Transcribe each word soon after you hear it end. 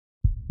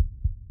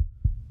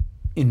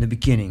In the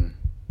beginning,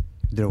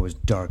 there was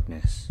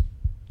darkness,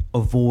 a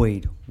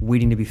void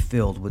waiting to be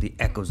filled with the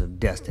echoes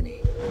of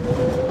destiny.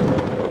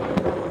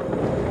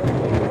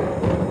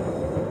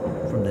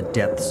 From the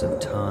depths of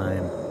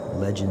time,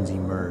 legends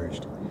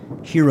emerged.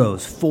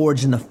 Heroes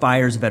forged in the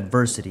fires of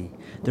adversity,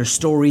 their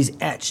stories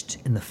etched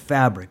in the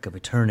fabric of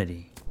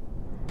eternity.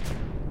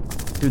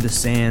 Through the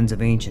sands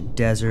of ancient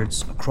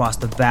deserts, across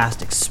the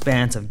vast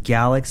expanse of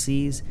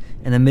galaxies,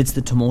 and amidst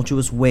the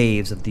tumultuous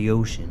waves of the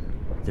ocean,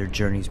 their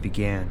journeys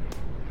began.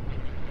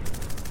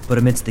 But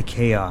amidst the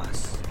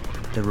chaos,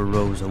 there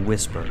arose a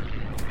whisper,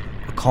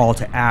 a call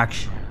to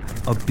action,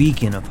 a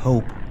beacon of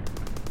hope.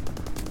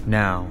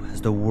 Now, as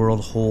the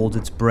world holds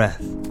its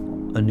breath,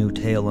 a new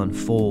tale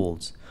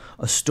unfolds,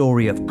 a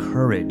story of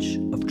courage,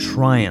 of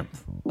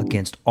triumph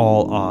against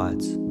all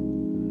odds.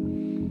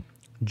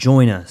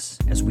 Join us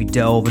as we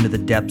delve into the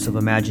depths of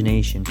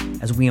imagination,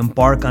 as we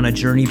embark on a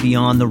journey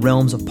beyond the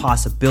realms of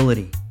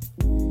possibility.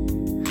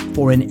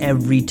 For in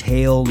every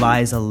tale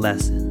lies a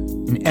lesson,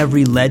 in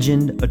every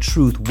legend a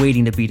truth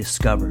waiting to be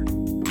discovered.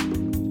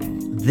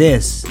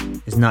 This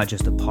is not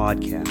just a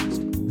podcast.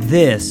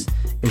 This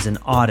is an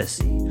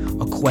odyssey,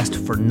 a quest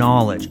for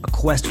knowledge, a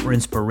quest for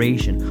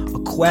inspiration, a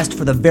quest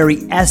for the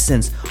very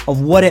essence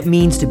of what it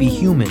means to be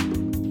human.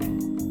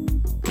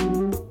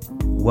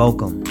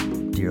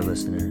 Welcome, dear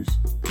listeners,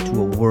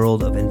 to a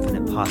world of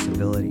infinite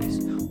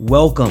possibilities.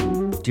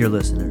 Welcome, dear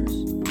listeners,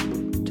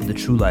 to the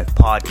True Life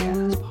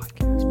Podcast.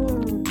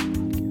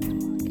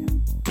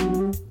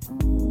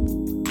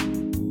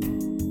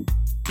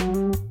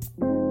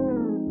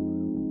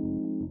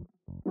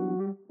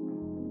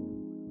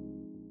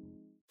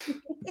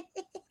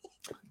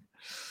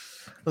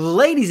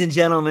 Ladies and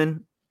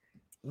gentlemen,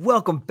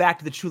 welcome back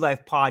to the True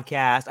Life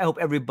Podcast. I hope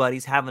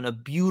everybody's having a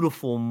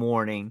beautiful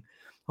morning.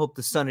 Hope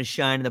the sun is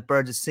shining, the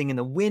birds are singing,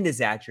 the wind is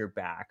at your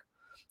back.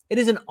 It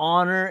is an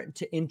honor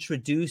to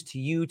introduce to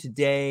you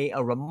today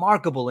a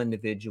remarkable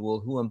individual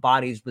who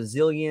embodies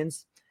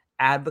resilience,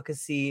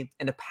 advocacy,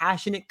 and a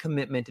passionate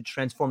commitment to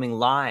transforming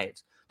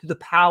lives through the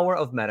power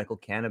of medical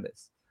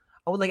cannabis.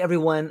 I would like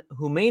everyone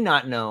who may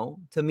not know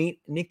to meet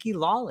Nikki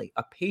Lawley,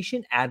 a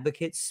patient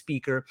advocate,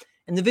 speaker,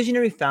 and the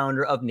visionary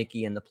founder of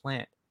Nikki and the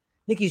Plant.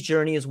 Nikki's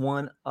journey is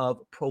one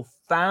of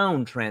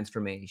profound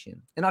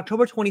transformation. In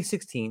October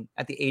 2016,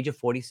 at the age of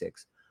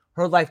 46,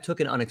 her life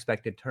took an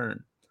unexpected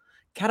turn,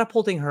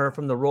 catapulting her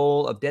from the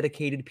role of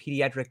dedicated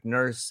pediatric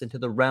nurse into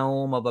the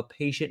realm of a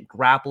patient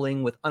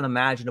grappling with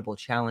unimaginable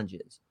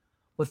challenges.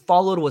 What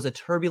followed was a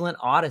turbulent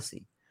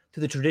odyssey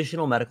through the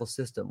traditional medical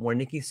system, where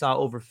Nikki saw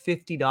over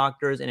 50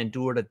 doctors and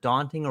endured a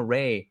daunting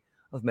array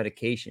of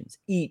medications,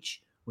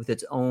 each with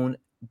its own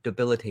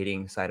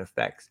debilitating side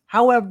effects.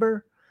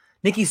 However,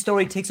 Nikki's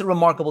story takes a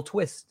remarkable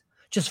twist.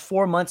 Just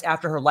 4 months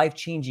after her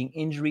life-changing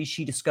injury,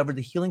 she discovered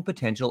the healing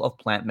potential of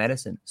plant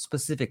medicine,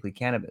 specifically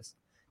cannabis.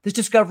 This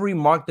discovery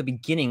marked the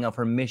beginning of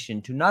her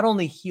mission to not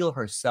only heal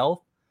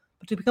herself,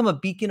 but to become a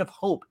beacon of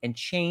hope and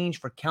change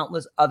for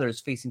countless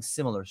others facing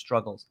similar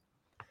struggles.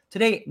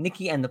 Today,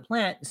 Nikki and the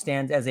Plant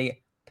stands as a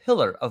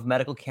pillar of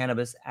medical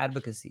cannabis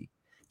advocacy,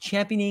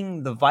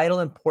 championing the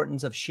vital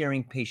importance of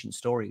sharing patient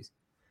stories.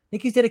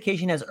 Nikki's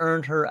dedication has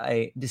earned her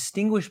a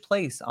distinguished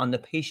place on the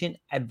patient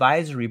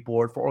advisory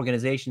board for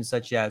organizations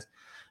such as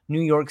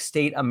New York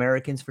State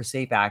Americans for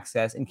Safe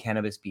Access and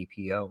Cannabis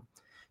BPO.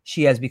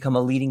 She has become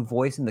a leading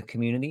voice in the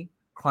community,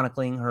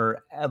 chronicling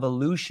her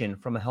evolution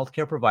from a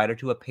healthcare provider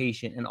to a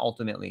patient and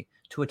ultimately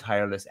to a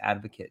tireless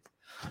advocate.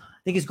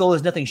 Nikki's goal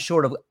is nothing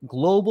short of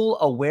global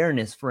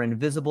awareness for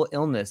invisible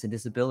illness and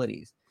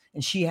disabilities.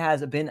 And she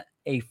has been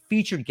a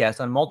featured guest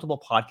on multiple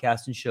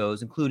podcasts and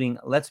shows, including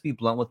Let's Be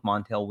Blunt with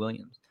Montel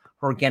Williams.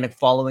 Her organic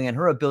following and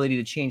her ability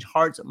to change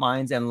hearts,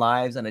 minds, and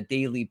lives on a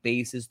daily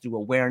basis through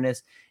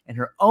awareness and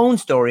her own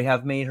story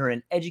have made her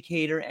an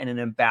educator and an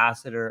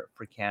ambassador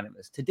for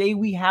cannabis. Today,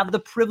 we have the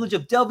privilege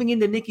of delving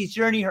into Nikki's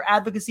journey, her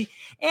advocacy,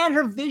 and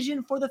her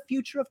vision for the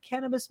future of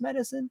cannabis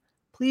medicine.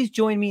 Please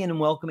join me in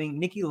welcoming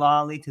Nikki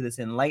Lawley to this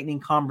enlightening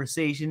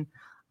conversation.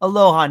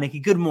 Aloha, Nikki.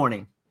 Good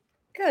morning.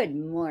 Good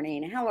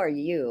morning. How are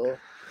you?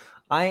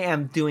 I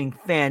am doing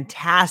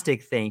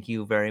fantastic. Thank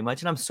you very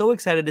much. And I'm so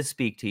excited to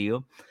speak to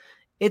you.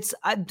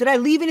 Did I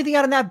leave anything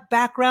out in that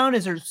background?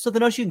 Is there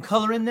something else you can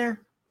color in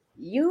there?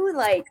 You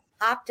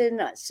popped in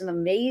some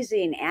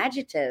amazing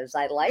adjectives.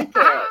 I like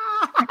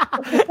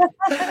it.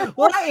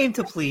 Well, I aim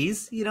to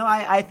please.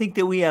 I think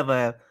that we have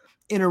a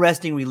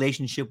interesting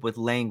relationship with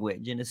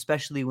language, and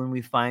especially when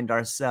we find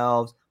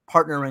ourselves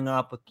partnering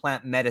up with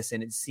plant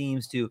medicine, it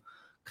seems to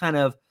kind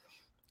of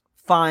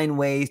find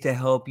ways to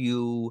help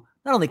you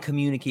not only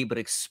communicate, but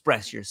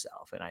express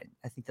yourself. And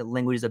I think the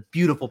language is a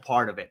beautiful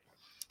part of it.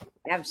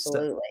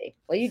 Absolutely.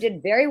 Well, you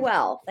did very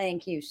well.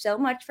 Thank you so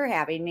much for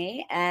having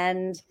me.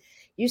 And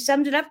you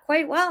summed it up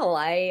quite well.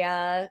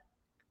 I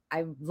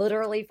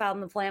literally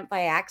found the plant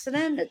by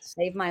accident. It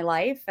saved my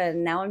life.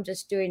 And now I'm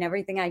just doing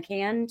everything I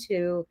can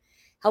to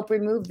help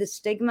remove the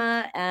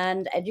stigma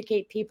and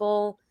educate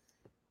people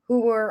who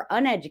were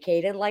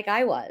uneducated like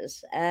I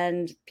was.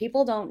 And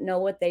people don't know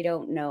what they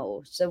don't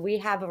know. So we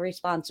have a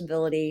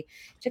responsibility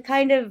to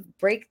kind of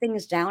break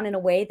things down in a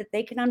way that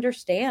they can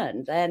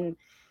understand. And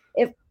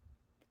if,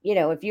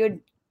 if you had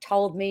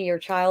told me your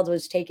child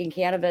was taking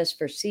cannabis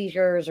for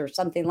seizures or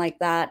something like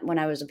that when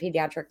I was a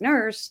pediatric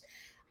nurse,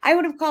 I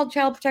would have called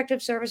Child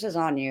Protective Services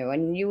on you,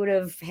 and you would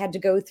have had to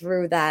go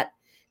through that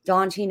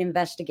daunting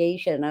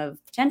investigation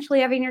of potentially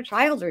having your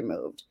child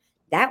removed.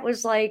 That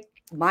was like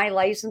my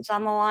license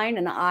on the line,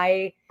 and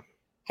I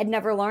had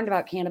never learned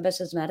about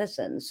cannabis as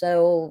medicine.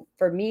 So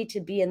for me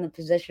to be in the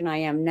position I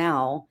am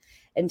now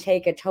and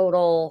take a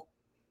total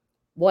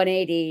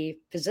 180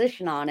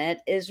 position on it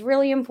is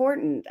really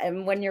important.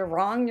 And when you're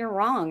wrong, you're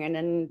wrong. And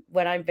then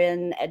when I've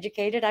been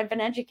educated, I've been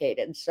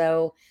educated.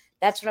 So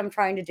that's what I'm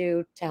trying to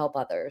do to help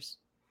others.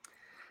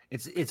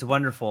 It's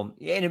wonderful.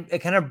 And it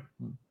kind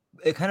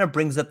of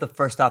brings up the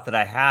first thought that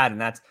I had,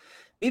 and that's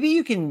maybe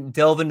you can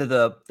delve into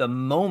the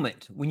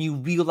moment when you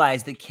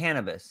realize that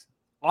cannabis,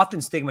 often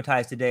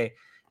stigmatized today,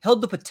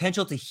 held the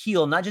potential to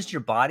heal not just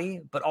your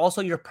body, but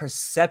also your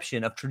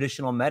perception of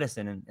traditional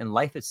medicine and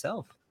life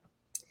itself.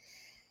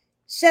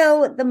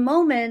 So the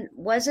moment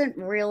wasn't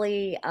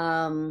really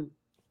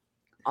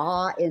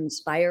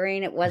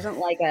awe-inspiring. It wasn't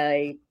like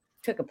I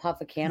took a puff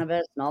of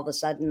cannabis and all of a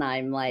sudden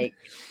I'm like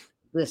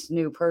this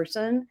new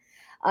person.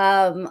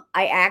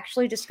 I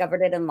actually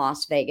discovered it in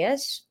Las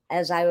Vegas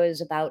as I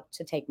was about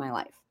to take my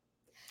life.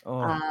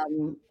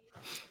 Oh.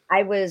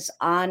 I was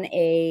on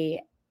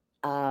a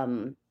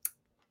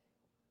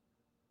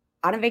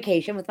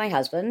vacation with my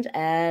husband,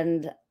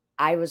 and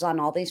I was on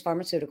all these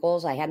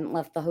pharmaceuticals. I hadn't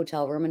left the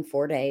hotel room in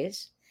 4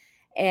 days,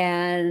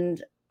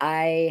 and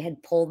I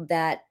had pulled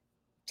that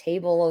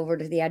table over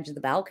to the edge of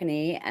the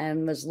balcony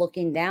and was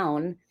looking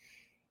down,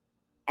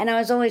 and I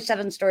was only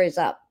 7 stories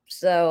up.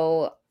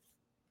 So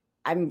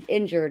I'm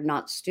injured,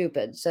 not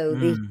stupid. So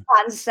the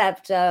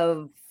concept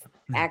of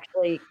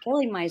actually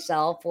killing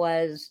myself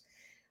was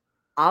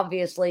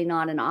obviously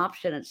not an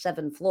option at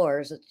 7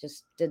 floors. It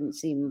just didn't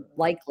seem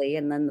likely.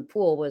 And then the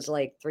pool was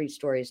like 3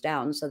 stories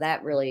down. So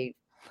that really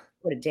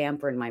put a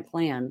damper in my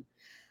plan.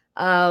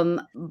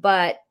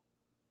 But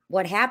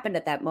what happened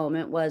at that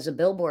moment was a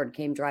billboard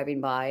came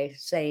driving by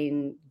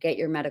saying, "Get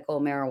your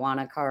medical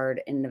marijuana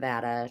card in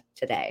Nevada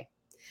today."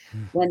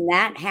 When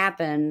that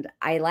happened,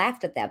 I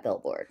laughed at that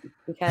billboard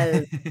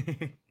because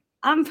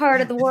I'm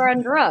part of the war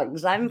on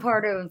drugs. I'm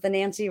part of the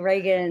Nancy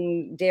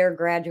Reagan Dare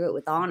graduate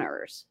with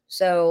honors.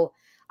 So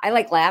I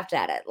laughed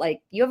at it.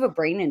 Like, you have a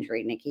brain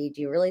injury, Nikki.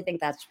 Do you really think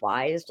that's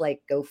wise?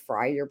 Like, go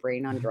fry your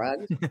brain on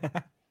drugs?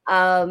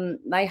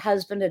 My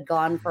husband had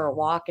gone for a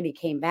walk and he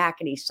came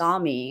back and he saw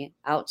me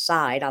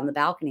outside on the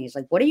balcony. He's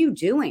like, "What are you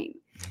doing?"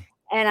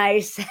 And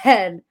I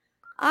said,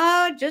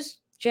 "Oh, just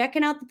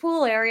checking out the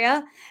pool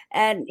area."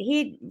 And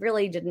he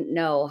really didn't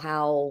know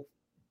how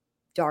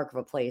dark of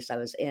a place I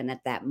was in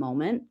at that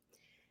moment.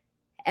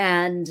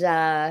 And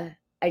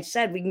I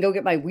said, "We can go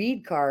get my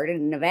weed card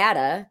in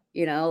Nevada.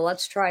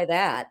 Let's try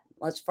that.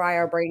 Let's fry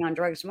our brain on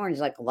drugs tomorrow." He's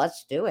like,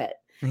 "Let's do it."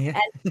 Yeah.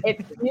 And if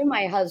you knew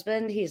my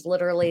husband, he's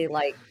literally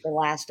like the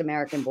last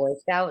American Boy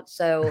Scout.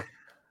 So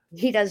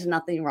he does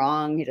nothing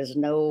wrong. He does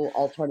no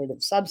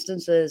alternative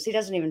substances. He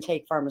doesn't even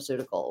take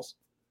pharmaceuticals.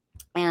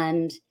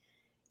 And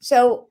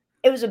so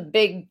it was a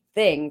big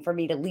thing for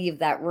me to leave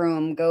that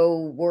room,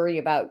 go worry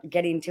about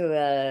getting to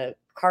a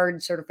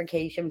card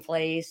certification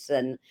place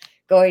and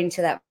going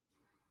to that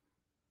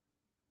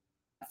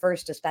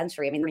first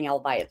dispensary. I mean, all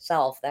by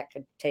itself, that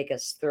could take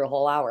us through a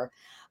whole hour.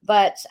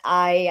 But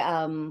I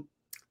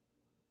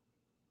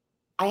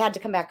had to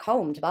come back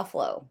home to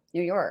Buffalo,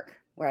 New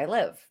York, where I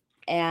live.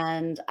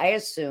 And I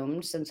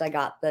assumed, since I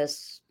got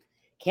this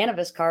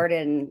cannabis card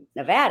in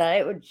Nevada,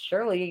 it would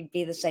surely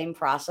be the same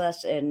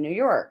process in New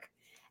York.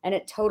 And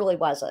it totally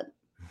wasn't.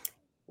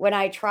 When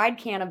I tried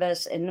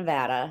cannabis in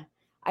Nevada,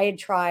 I had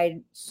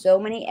tried so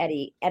many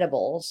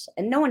edibles,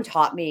 and no one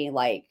taught me,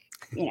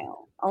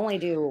 only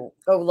do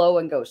go low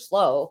and go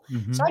slow.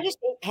 So I just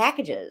ate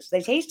packages.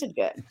 They tasted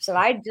good. So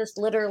I just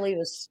literally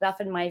was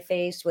stuffing my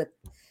face with,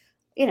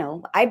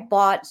 I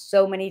bought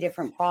so many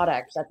different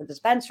products at the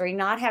dispensary,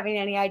 not having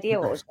any idea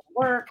what was going to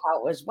work,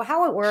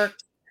 how it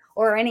worked,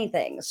 or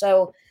anything.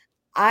 So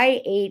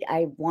I ate,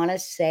 I want to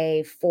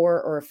say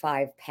 4 or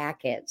 5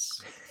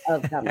 packets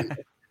of gummies.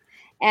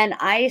 And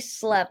I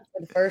slept for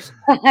the first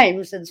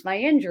time since my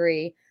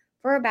injury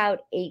for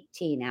about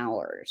 18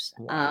 hours.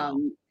 Wow.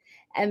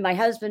 And my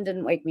husband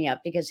didn't wake me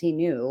up because he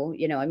knew,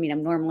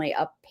 I'm normally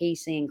up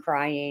pacing,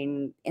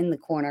 crying, in the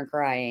corner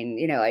crying,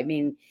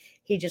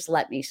 he just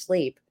let me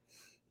sleep.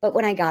 But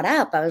when I got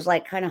up, I was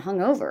like kind of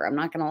hungover. I'm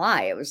not going to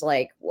lie. It was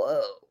like,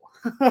 whoa,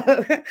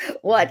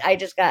 what?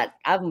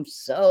 I'm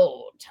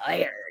so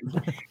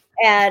tired.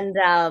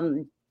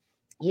 And,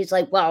 he's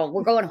like, "Well,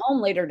 we're going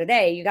home later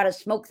today. You got to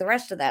smoke the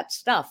rest of that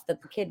stuff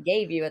that the kid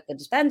gave you at the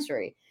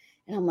dispensary."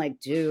 And I'm like,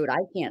 "Dude, I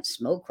can't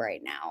smoke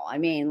right now. I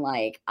mean,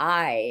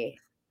 I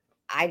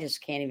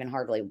just can't even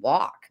hardly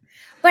walk."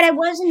 But I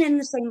wasn't in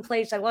the same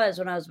place I was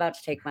when I was about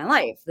to take my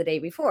life the day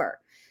before.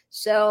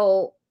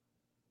 So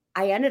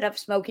I ended up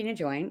smoking a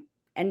joint.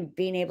 and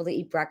being able to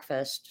eat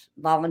breakfast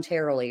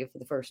voluntarily for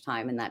the first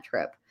time in that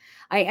trip.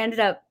 I ended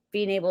up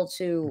being able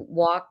to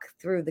walk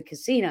through the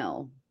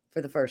casino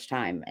for the first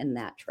time in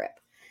that trip.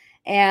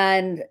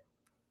 And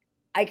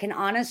I can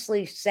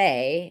honestly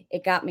say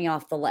it got me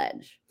off the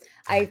ledge.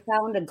 I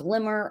found a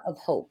glimmer of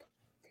hope.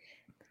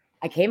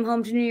 I came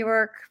home to New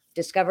York,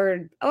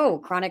 discovered,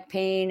 chronic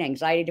pain,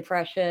 anxiety,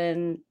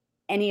 depression,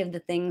 any of the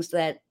things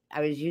that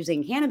I was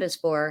using cannabis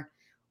for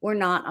were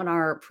not on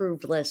our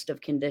approved list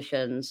of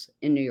conditions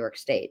in New York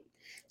State.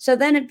 So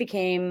then it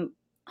became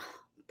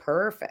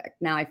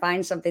perfect. Now I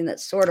find something that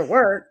sort of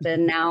worked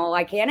and now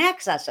I can't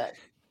access it.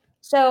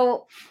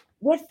 So,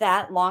 with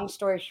that, long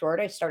story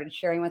short, I started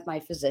sharing with my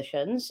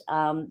physicians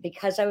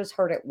because I was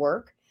hurt at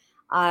work.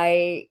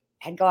 I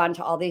had gone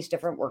to all these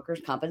different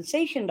workers'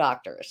 compensation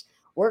doctors.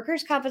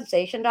 Workers'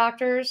 compensation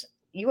doctors,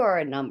 you are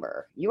a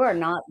number. You are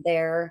not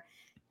there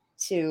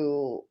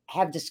to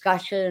have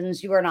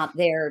discussions. You are not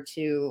there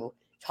to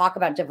talk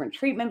about different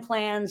treatment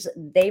plans.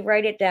 They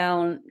write it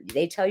down.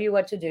 They tell you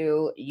what to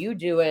do. You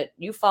do it.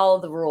 You follow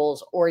the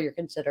rules, or you're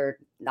considered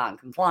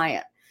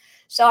non-compliant.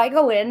 So I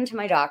go in to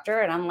my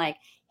doctor and I'm like,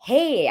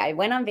 hey, I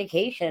went on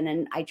vacation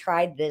and I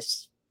tried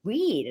this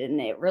weed and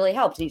it really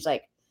helps. And he's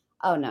like,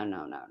 oh, no,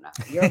 no, no,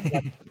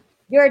 no.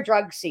 You're a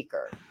drug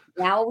seeker.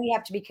 Now we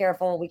have to be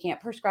careful. We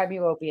can't prescribe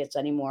you opiates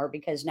anymore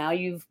because now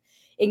you've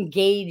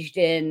engaged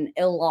in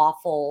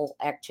unlawful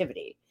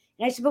activity.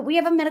 And I said, but we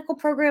have a medical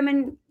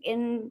program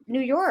in New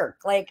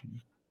York. Like,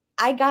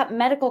 I got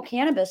medical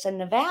cannabis in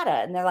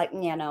Nevada. And they're like,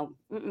 yeah, no,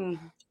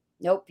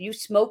 nope, you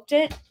smoked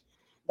it.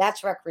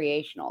 That's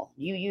recreational.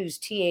 You use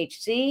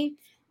THC,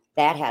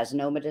 that has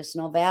no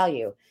medicinal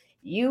value.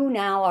 You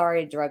now are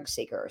a drug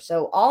seeker.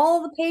 So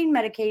all the pain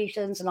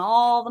medications and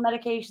all the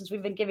medications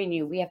we've been giving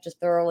you, we have to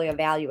thoroughly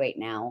evaluate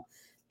now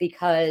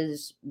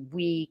because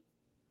we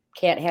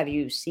can't have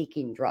you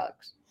seeking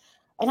drugs.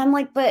 And I'm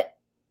like, but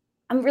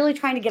I'm really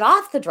trying to get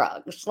off the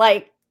drugs.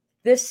 Like,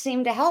 this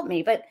seemed to help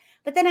me. But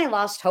then I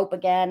lost hope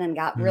again and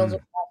got real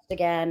depressed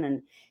again.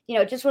 And,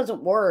 it just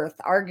wasn't worth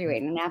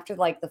arguing. And after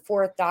like the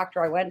fourth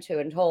doctor I went to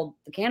and told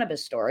the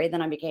cannabis story,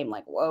 then I became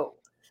like, whoa,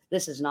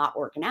 this is not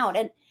working out.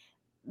 And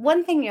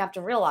one thing you have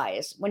to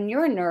realize when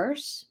you're a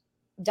nurse,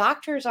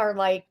 doctors are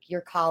like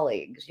your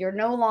colleagues. You're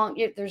no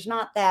longer, there's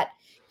not that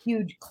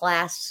huge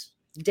class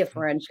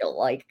differential.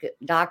 Like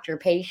doctor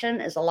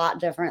patient is a lot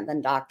different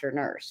than doctor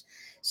nurse.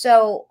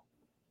 So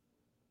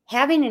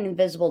having an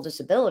invisible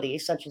disability,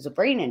 such as a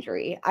brain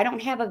injury, I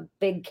don't have a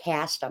big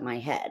cast on my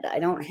head. I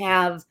don't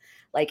have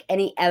like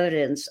any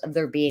evidence of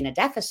there being a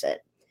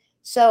deficit.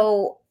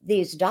 So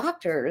these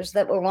doctors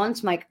that were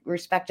once my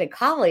respected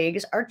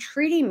colleagues are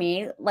treating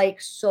me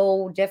like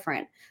so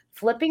different,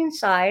 flipping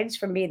sides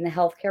from being the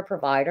healthcare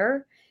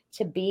provider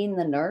to being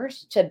the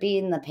nurse to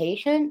being the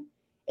patient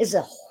is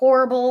a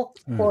horrible,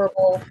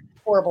 horrible,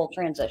 horrible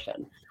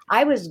transition.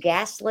 I was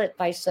gaslit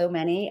by so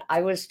many.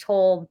 I was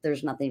told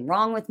there's nothing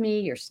wrong with me.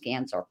 Your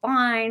scans are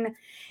fine.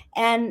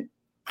 And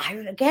I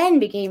again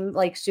became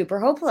like super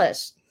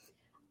hopeless.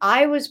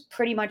 I was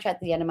pretty much at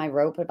the end of my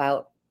rope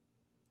about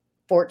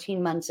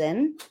 14 months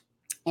in.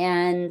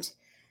 And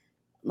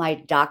my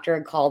doctor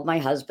had called my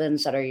husband,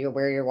 said, are you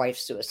aware your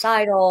wife's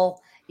suicidal?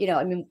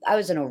 I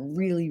was in a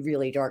really,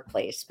 really dark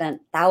place,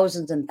 spent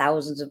thousands and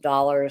thousands of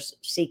dollars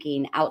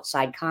seeking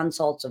outside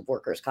consults of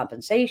workers'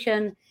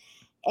 compensation.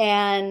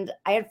 And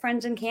I had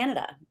friends in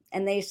Canada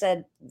and they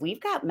said, we've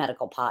got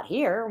medical pot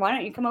here. Why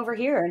don't you come over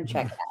here and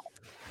check it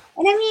out?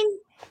 And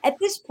at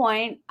this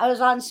point, I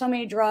was on so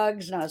many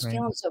drugs and I was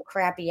feeling so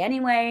crappy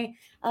anyway.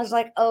 I was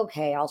like,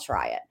 okay, I'll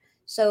try it.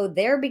 So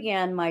there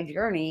began my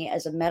journey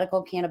as a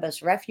medical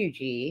cannabis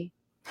refugee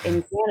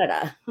in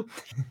Canada.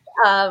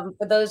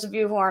 For those of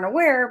you who aren't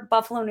aware,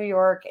 Buffalo, New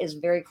York is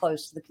very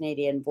close to the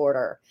Canadian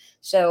border.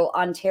 So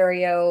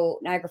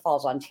Niagara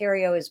Falls,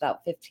 Ontario is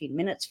about 15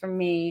 minutes from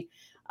me.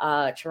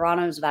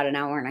 Toronto is about an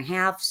hour and a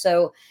half.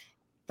 So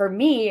for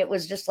me, it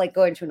was just like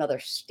going to another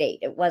state.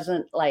 It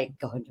wasn't like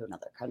going to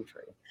another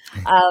country.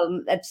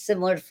 That's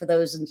similar for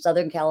those in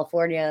Southern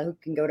California who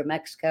can go to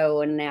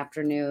Mexico in an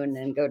afternoon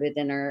and go to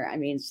dinner.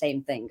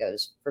 Same thing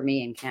goes for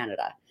me in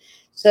Canada.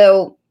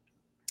 So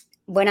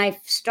when I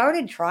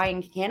started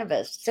trying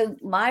cannabis, so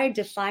my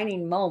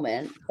defining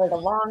moment for the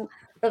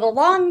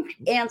long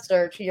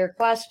answer to your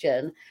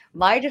question,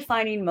 my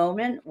defining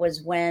moment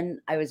was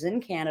when I was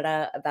in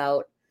Canada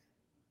about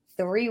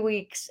 3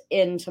 weeks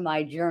into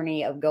my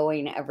journey of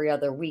going every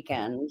other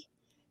weekend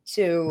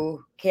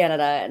to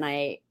Canada.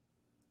 And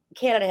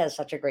Canada has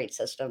such a great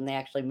system. They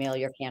actually mail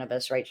your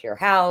cannabis right to your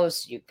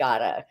house. You've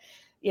got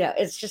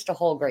it's just a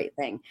whole great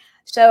thing.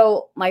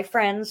 So my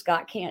friends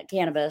got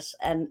cannabis,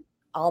 and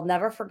I'll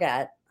never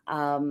forget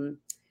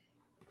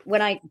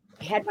when I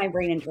had my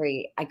brain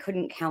injury, I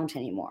couldn't count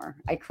anymore.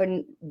 I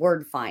couldn't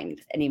word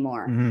find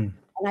anymore. And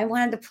I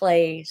wanted to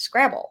play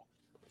Scrabble.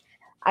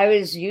 I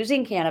was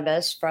using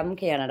cannabis from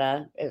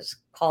Canada. It was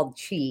called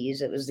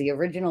cheese. It was the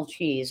original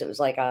cheese. It was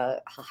like a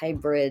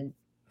hybrid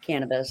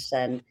cannabis,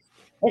 and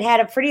it had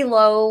a pretty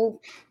low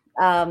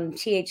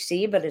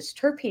THC, but its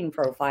terpene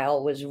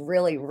profile was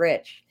really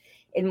rich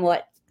in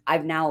what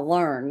I've now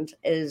learned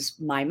is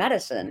my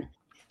medicine.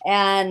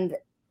 And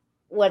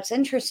what's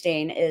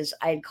interesting is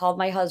I had called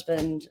my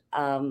husband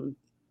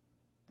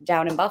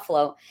down in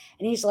Buffalo,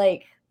 and he's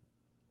like,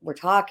 we're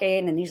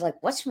talking, and he's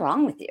like, what's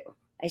wrong with you?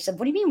 I said,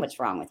 what do you mean, what's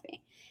wrong with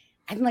me?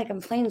 I'm like,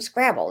 I'm playing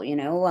Scrabble,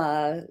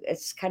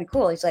 it's kind of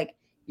cool. He's like,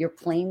 you're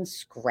playing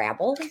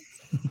Scrabble?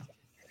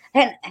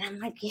 And I'm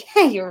like,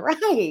 yeah, you're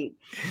right.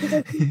 He's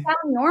like, you sound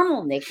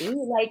normal, Nikki.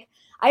 Like,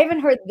 I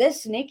haven't heard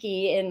this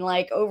Nikki in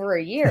like over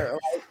a year.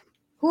 Like,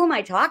 who am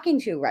I talking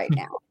to right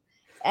now?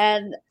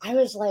 And I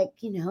was like,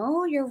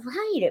 you're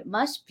right. It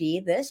must be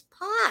this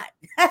pot.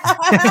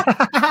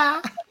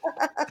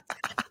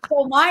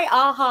 So my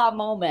aha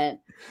moment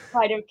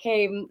kind of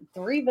came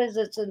 3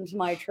 visits into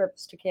my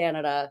trips to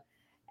Canada,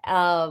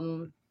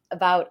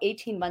 about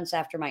 18 months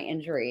after my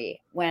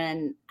injury,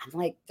 when I'm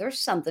like, there's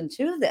something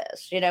to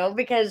this,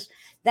 because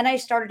then I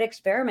started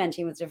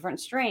experimenting with different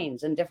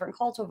strains and different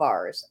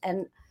cultivars.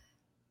 And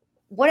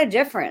what a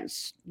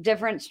difference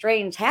different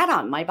strains had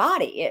on my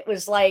body. It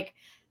was like,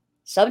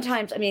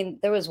 sometimes,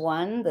 there was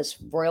this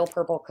Royal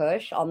Purple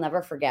Kush, I'll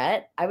never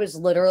forget. I was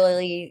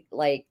literally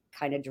like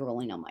kind of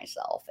drooling on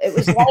myself. It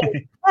was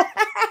like,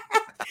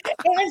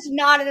 it was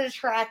not an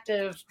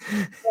attractive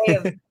way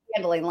of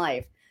handling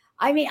life.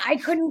 I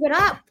couldn't get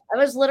up. I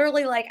was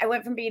literally like, I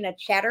went from being a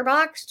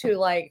chatterbox to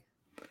like,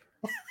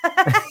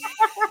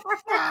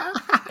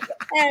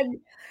 and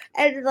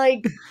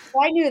like,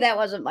 I knew that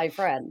wasn't my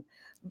friend.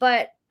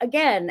 But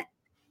again,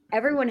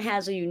 everyone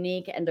has a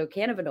unique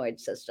endocannabinoid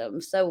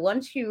system. So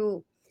once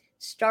you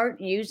start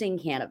using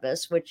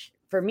cannabis, which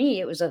for me,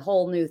 it was a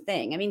whole new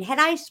thing. Had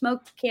I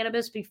smoked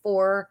cannabis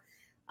before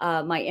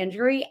my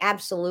injury?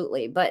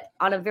 Absolutely. But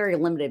on a very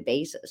limited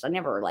basis. I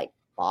never like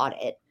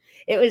bought it.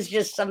 It was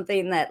just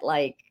something that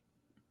like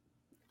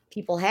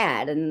people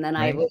had. And then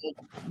I would,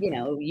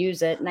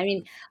 use it.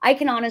 And I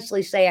can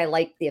honestly say I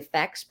like the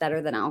effects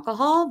better than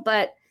alcohol,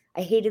 but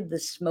I hated the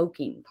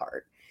smoking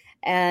part.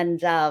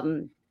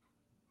 And,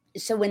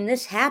 so when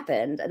this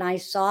happened and I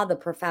saw the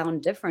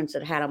profound difference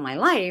it had on my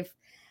life,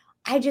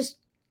 I just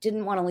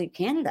didn't want to leave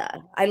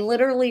Canada. I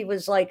literally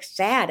was like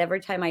sad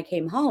every time I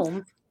came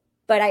home,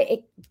 but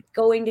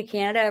going to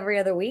Canada every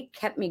other week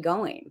kept me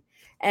going.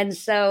 And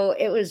so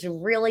it was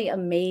really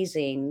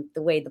amazing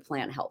the way the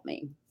plant helped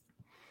me.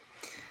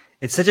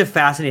 It's such a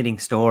fascinating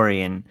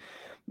story. And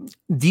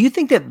do you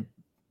think that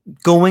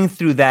going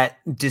through that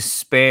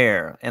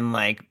despair and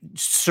like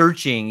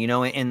searching,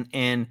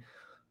 and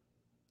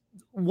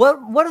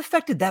what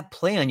effect did that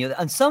play on you?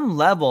 On some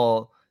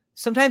level,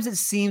 sometimes it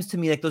seems to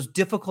me like those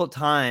difficult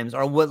times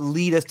are what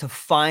lead us to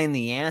find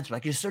the answer.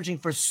 Like you're searching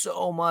for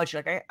so much,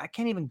 like I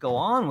can't even go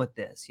on with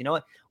this.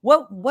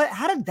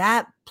 How did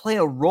that play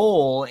a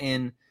role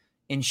in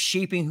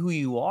shaping who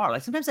you are?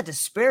 Like sometimes that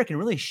despair can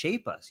really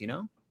shape us,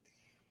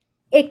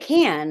 It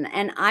can.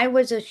 And I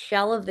was a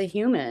shell of the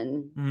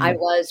human I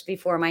was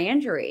before my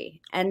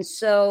injury. And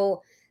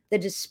so the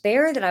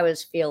despair that I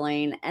was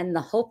feeling and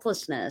the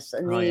hopelessness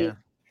and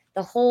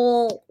the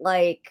whole,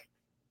 like,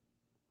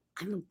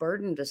 I'm a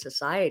burden to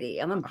society.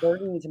 I'm a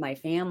burden to my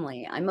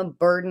family. I'm a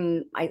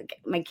burden.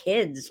 My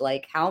kids,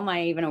 like, how am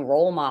I even a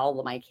role model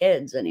to my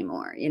kids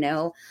anymore?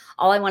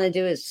 All I want to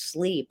do is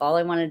sleep. All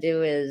I want to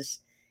do is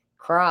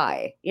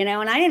cry, and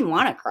I didn't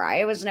want to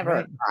cry. I was never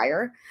a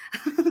crier,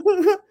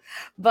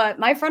 but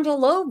my frontal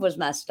lobe was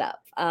messed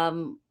up.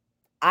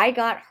 I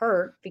got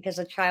hurt because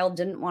a child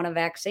didn't want a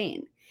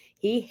vaccine.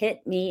 He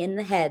hit me in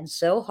the head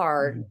so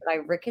hard that I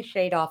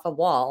ricocheted off a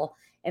wall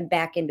and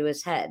back into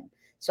his head.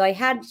 So I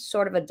had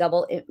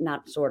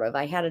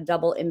I had a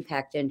double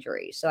impact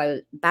injury. So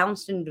I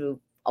bounced into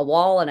a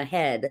wall and a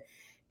head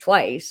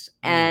twice.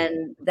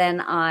 And then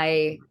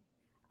my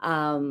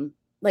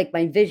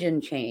vision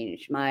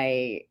changed,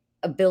 my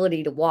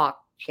ability to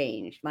walk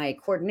changed, my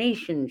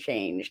coordination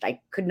changed.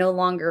 I could no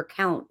longer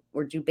count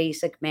or do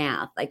basic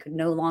math. I could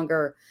no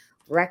longer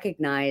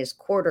recognize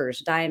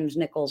quarters, dimes,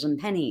 nickels, and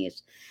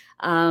pennies.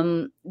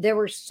 There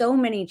were so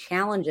many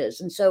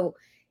challenges. And so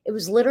it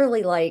was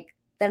literally like,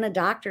 then a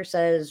doctor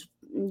says,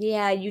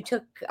 yeah, you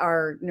took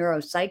our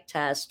neuropsych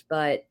test,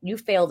 but you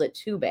failed it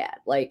too bad.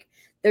 Like,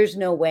 there's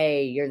no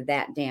way you're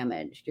that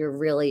damaged. You're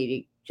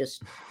really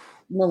just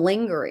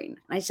malingering.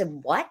 And I said,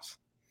 what?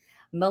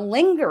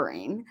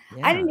 Malingering?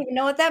 Yeah. I didn't even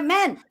know what that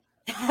meant.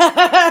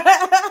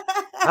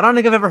 I don't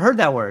think I've ever heard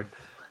that word.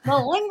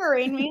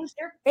 Malingering means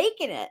you're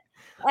faking it.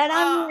 And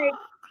I'm like,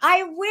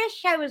 I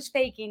wish I was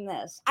faking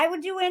this. I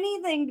would do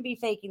anything to be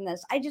faking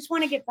this. I just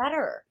want to get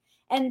better.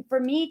 And for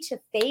me to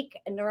fake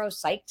a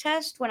neuropsych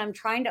test when I'm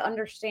trying to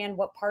understand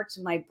what parts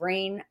of my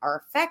brain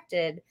are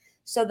affected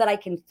so that I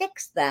can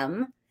fix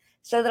them,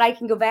 so that I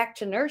can go back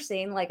to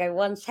nursing like I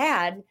once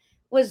had,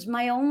 was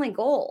my only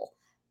goal.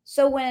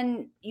 So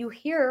when you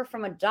hear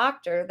from a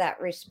doctor,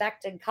 that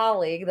respected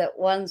colleague that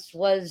once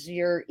was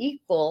your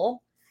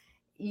equal,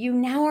 you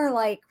now are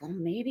like, well,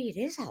 maybe it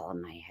is all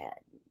in my head.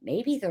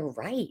 Maybe they're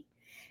right.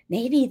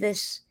 Maybe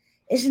this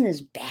isn't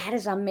as bad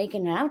as I'm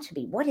making it out to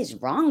be. What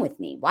is wrong with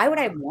me? Why would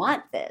I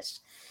want this?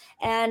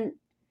 And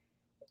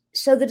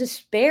so the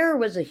despair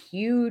was a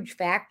huge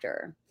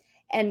factor.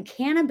 And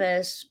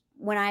cannabis,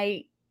 when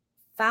I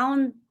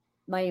found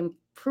my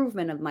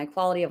improvement of my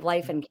quality of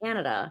life in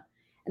Canada,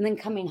 and then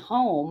coming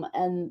home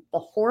and the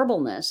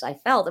horribleness I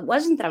felt, it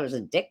wasn't that I was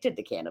addicted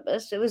to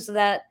cannabis. It was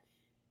that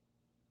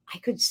I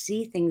could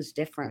see things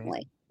differently.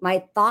 Right.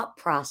 My thought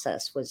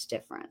process was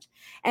different.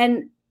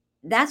 And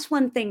that's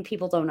one thing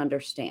people don't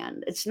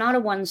understand. It's not a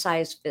one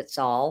size fits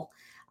all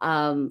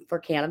for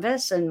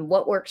cannabis, and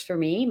what works for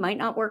me might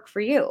not work for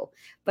you.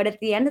 But at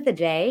the end of the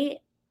day,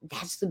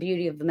 that's the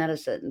beauty of the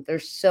medicine.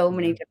 There's so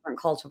many Yeah. different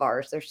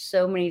cultivars, there's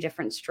so many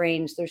different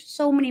strains, there's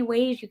so many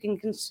ways you can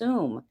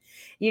consume.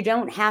 You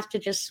don't have to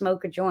just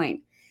smoke a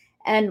joint.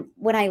 And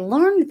when I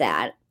learned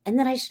that, and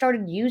then I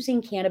started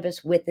using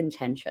cannabis with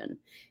intention,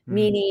 Mm.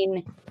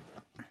 meaning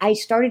I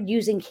started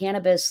using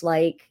cannabis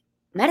like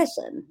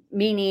medicine,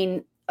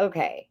 meaning,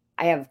 okay,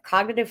 I have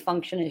cognitive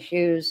function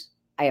issues,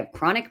 I have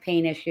chronic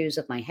pain issues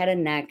of my head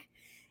and neck,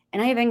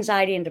 and I have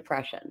anxiety and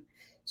depression.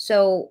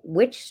 So,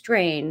 which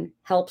strain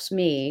helps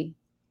me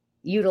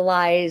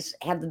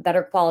have the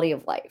better quality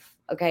of life?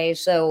 Okay,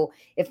 so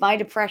if my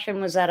depression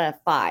was at a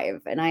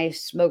 5 and I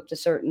smoked a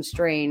certain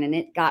strain and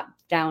it got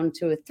down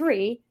to a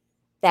 3,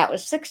 that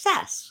was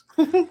success.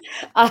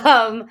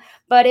 um,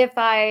 but if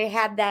I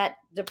had that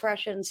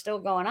depression still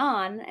going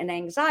on and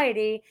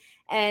anxiety,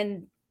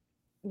 and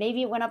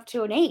maybe it went up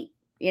to an 8,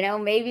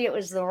 maybe it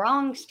was the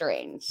wrong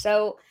strain.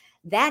 So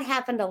that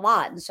happened a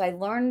lot. And so I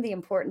learned the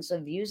importance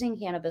of using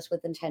cannabis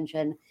with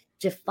intention,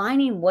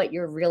 defining what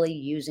you're really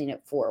using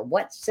it for,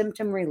 what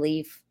symptom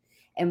relief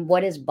and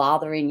what is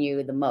bothering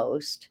you the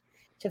most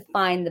to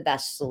find the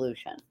best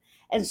solution.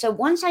 And so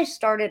once I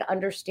started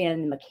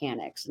understanding the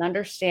mechanics and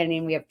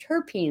understanding we have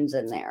terpenes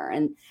in there,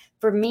 and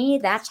for me,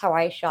 that's how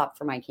I shop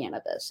for my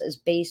cannabis, is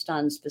based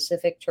on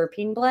specific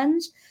terpene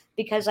blends,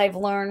 because I've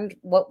learned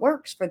what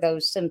works for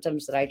those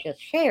symptoms that I just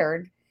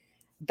shared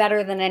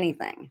better than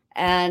anything.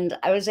 And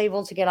I was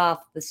able to get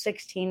off the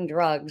 16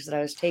 drugs that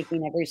I was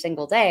taking every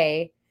single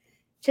day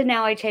to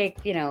now I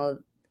take, the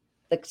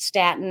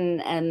statin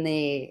and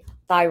the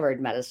thyroid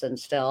medicine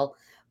still,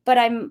 but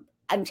I'm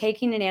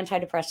taking an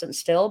antidepressant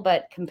still,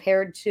 but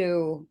compared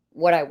to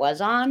what I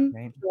was on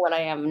Right. to what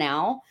I am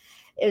now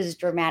is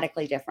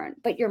dramatically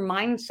different. But your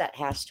mindset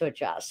has to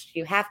adjust.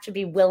 You have to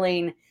be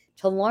willing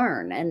to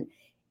learn. And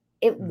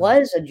it Mm.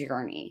 was a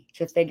journey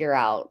to figure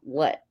out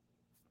what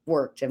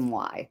worked and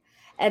why.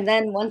 And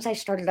then once I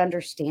started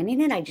understanding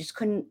it, I just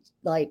couldn't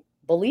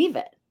believe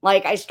it.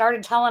 Like I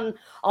started telling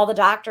all the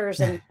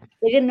doctors and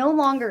they didn't no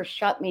longer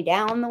shut me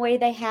down the way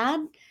they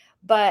had,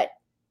 but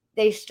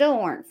they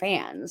still weren't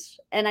fans.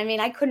 And I mean,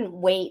 I couldn't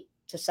wait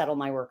to settle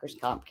my workers'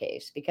 comp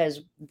case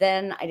because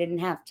then I didn't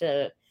have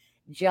to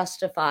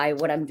justify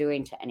what I'm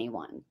doing to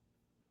anyone.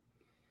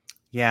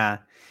 Yeah.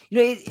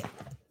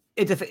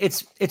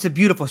 It's a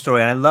beautiful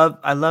story. And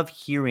I love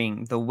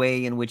hearing the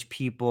way in which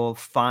people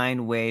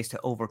find ways to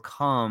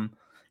overcome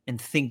and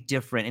think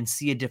different and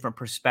see a different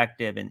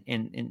perspective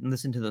and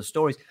listen to those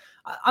stories.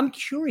 I'm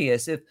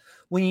curious if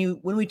when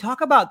we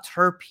talk about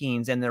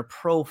terpenes and their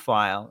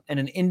profile and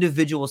an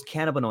individual's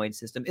cannabinoid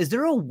system, is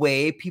there a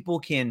way people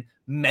can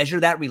measure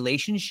that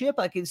relationship?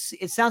 Like it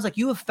sounds like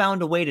you have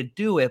found a way to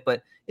do it,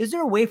 but is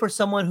there a way for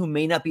someone who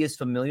may not be as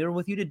familiar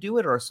with you to do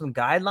it, or some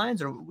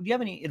guidelines, or do you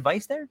have any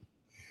advice there?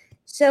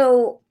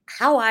 So,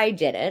 how I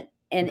did it,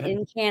 and Okay.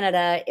 in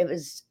Canada, it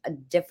was a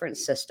different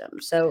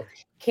system. So,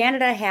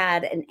 Canada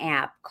had an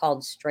app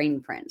called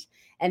Strain Print,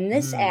 and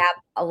this Mm.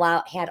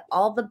 app had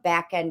all the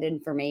back end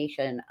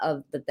information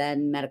of the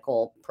then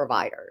medical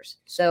providers.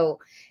 So,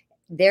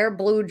 their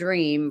Blue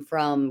Dream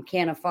from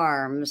Canna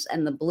Farms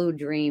and the Blue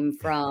Dream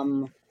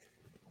from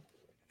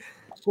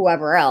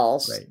whoever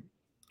else Right.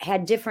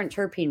 had different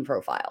terpene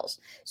profiles.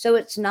 So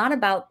it's not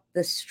about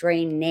the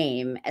strain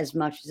name as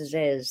much as it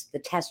is the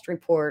test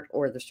report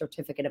or the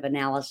certificate of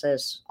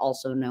analysis,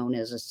 also known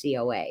as a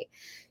COA.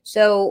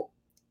 So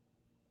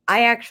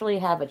I actually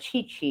have a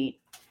cheat sheet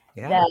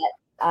Yeah.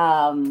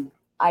 that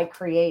I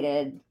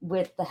created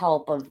with the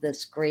help of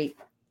this great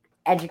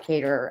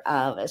educator.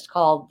 It's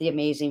called The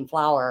Amazing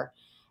Flower.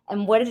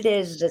 And what it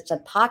is, it's a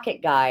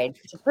pocket guide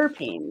to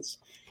terpenes.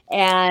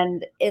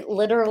 And it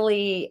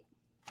literally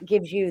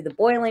gives you the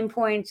boiling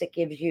points, it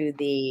gives you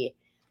the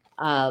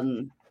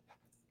um,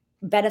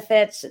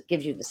 benefits, it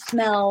gives you the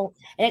smell,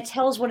 and it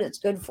tells what it's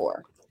good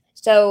for.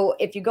 So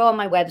if you go on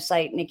my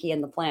website,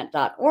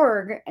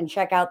 nikkiandtheplant.org, and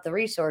check out the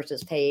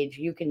resources page,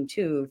 you can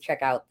too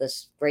check out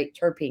this great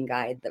terpene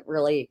guide that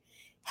really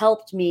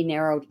helped me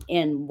narrow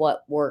in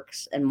what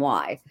works and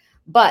why.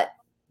 But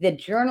the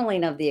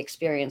journaling of the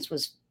experience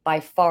was by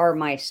far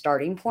my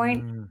starting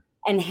point, Mm.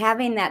 and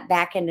having that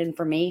back end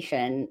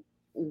information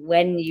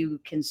when you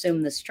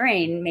consume the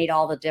strain made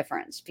all the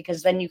difference,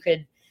 because then you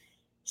could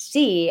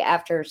see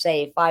after,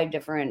 say, 5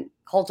 different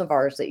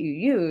cultivars that you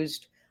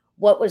used,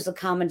 what was the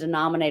common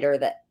denominator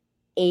that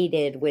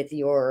aided with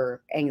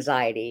your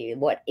anxiety,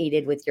 what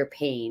aided with your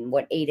pain,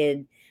 what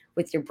aided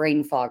with your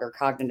brain fog or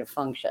cognitive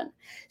function.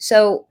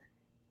 So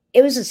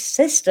it was a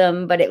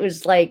system, but it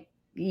was like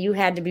you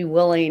had to be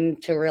willing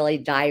to really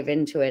dive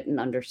into it and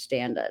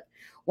understand it.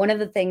 one of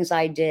the things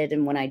I did,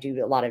 and when I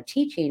do a lot of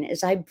teaching,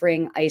 is I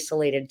bring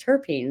isolated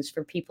terpenes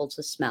for people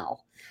to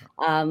smell.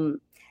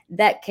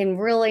 That can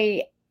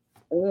really,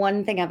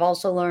 one thing I've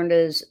also learned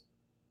is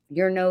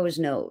your nose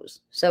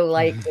knows. So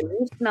like when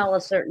you smell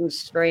a certain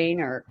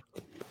strain or,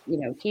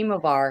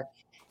 chemovar,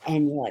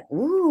 and you're like,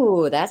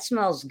 ooh, that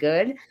smells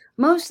good,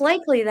 most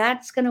likely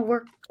that's going to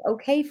work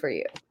okay for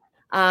you.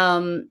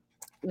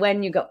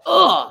 When you go,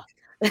 oh,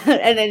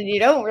 and then you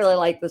don't really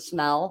like the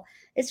smell,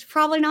 it's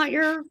probably not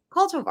your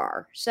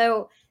cultivar.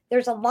 So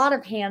there's a lot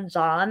of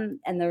hands-on,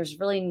 and there's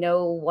really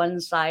no one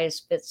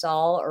size fits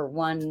all or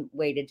one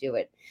way to do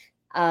it.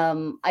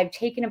 I've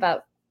taken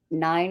about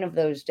 9 of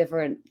those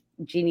different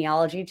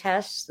genealogy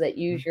tests that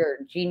use your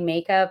gene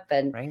makeup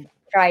and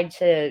tried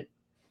to.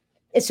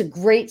 It's a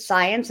great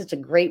science. It's a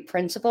great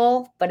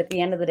principle. But at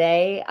the end of the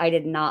day, I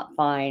did not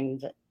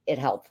find it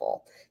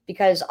helpful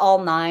because all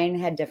 9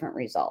 had different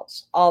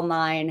results. All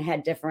 9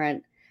 had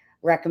different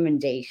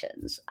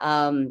recommendations.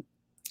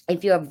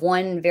 If you have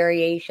one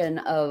variation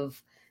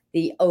of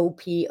the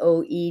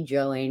OPOE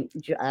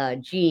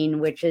gene,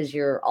 which is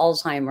your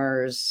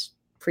Alzheimer's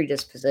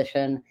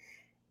predisposition,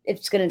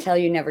 it's going to tell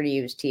you never to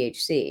use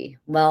THC.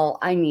 Well,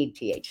 I need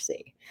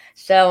THC.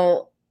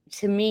 So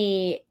to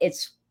me,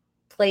 it's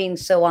playing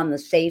so on the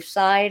safe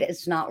side.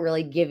 It's not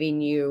really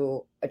giving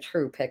you a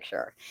true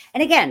picture.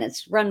 And again,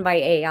 it's run by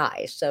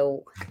AI.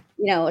 So,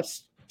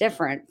 it's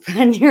different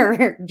when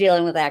you're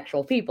dealing with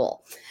actual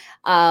people.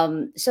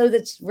 So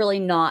that's really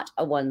not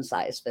a one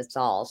size fits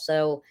all.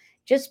 So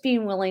just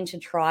being willing to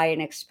try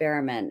and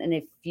experiment. And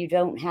if you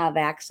don't have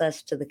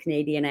access to the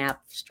Canadian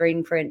app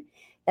Strain Print,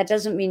 that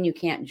doesn't mean you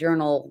can't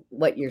journal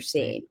what you're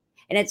seeing.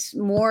 And it's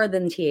more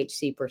than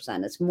THC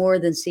percent. It's more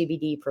than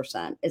CBD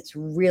percent. It's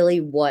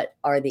really what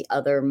are the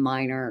other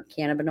minor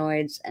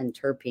cannabinoids and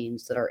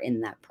terpenes that are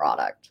in that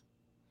product.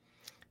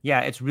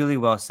 Yeah, it's really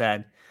well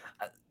said.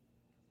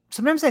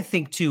 Sometimes I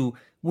think too,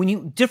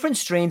 when different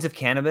strains of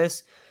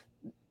cannabis,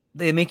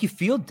 they make you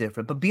feel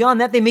different, but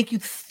beyond that, they make you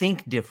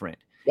think different.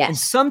 Yes. And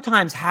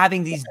sometimes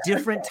having these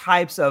different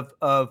types of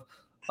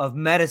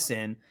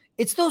medicine,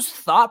 it's those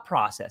thought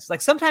process.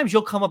 Like sometimes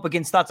you'll come up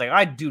against thoughts like,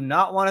 I do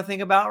not want to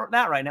think about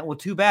that right now. Well,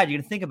 too bad. You're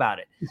going to think about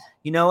it,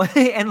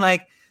 and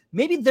like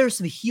maybe there's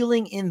some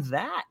healing in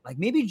that. Like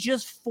maybe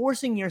just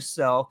forcing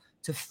yourself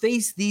to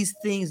face these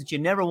things that you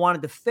never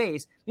wanted to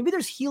face. Maybe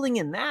there's healing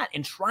in that,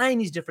 and trying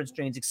these different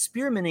strains,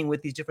 experimenting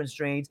with these different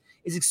strains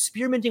is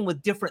experimenting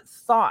with different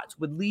thoughts,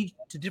 would lead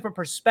to different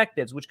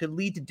perspectives, which could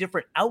lead to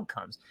different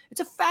outcomes. It's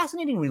a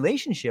fascinating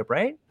relationship,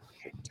 right?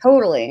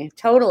 Totally.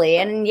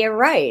 And you're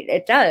right.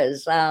 It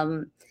does.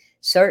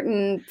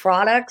 Certain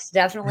products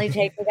definitely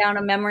take me down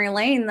a memory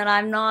lane that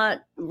I'm not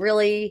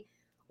really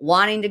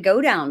wanting to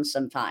go down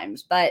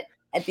sometimes. But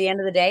at the end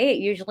of the day, it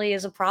usually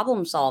is a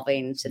problem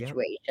solving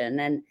situation.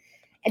 And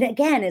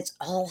again, it's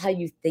all how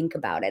you think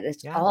about it.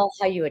 It's all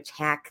how you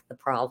attack the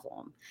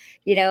problem.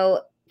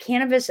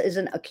 Cannabis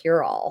isn't a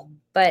cure-all,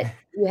 but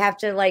you have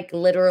to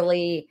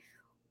literally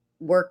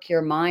work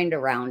your mind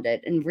around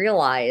it and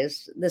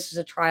realize this is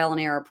a trial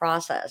and error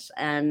process.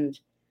 And,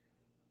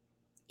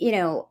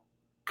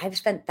 I've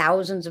spent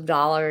thousands of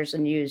dollars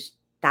and used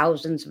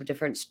thousands of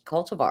different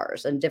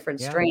cultivars and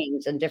different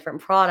strains and different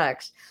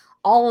products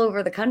all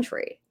over the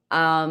country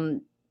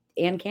and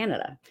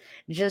Canada,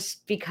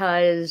 just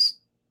because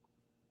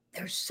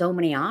there's so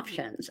many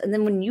options. And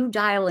then when you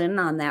dial in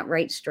on that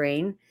right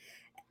strain,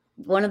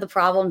 one of the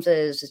problems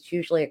is it's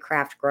usually a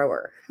craft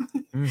grower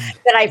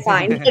that I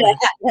find.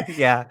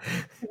 Yeah.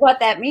 What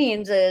that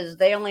means is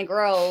they only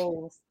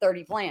grow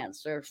 30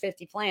 plants or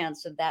 50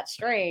 plants of that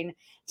strain.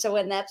 So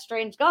when that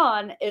strain's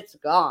gone, it's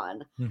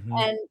gone.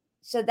 And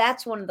so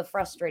that's one of the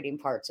frustrating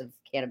parts of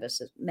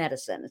cannabis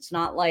medicine. It's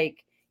not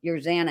like your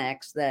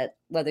Xanax that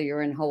whether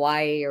you're in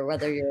Hawaii or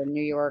whether you're in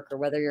New York or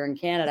whether you're in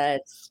Canada,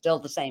 it's still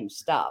the same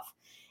stuff.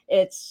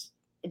 It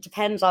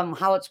depends on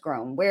how it's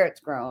grown, where it's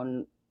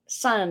grown,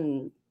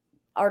 sun,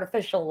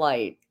 artificial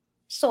light,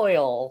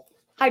 soil,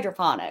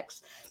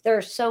 hydroponics. There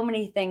are so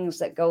many things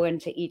that go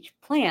into each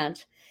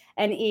plant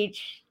and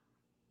each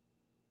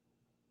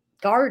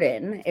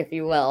garden, if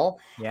you will,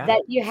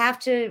 that you have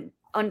to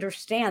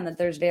understand that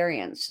there's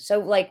variance. So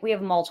we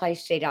have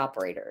multi-state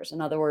operators.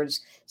 In other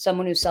words,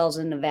 someone who sells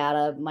in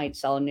Nevada might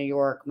sell in New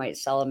York, might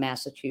sell in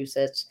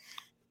Massachusetts.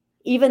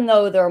 Even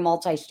though they're a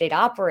multi-state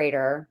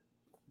operator,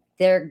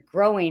 they're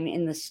growing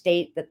in the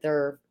state that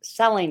they're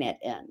selling it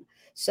in.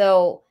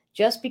 So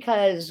just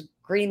because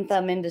Green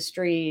Thumb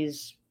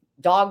Industries,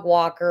 dog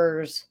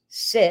walkers,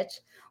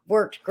 sit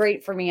worked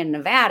great for me in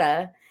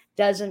Nevada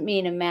doesn't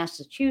mean in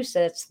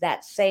Massachusetts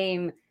that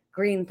same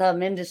Green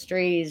Thumb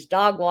Industries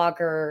dog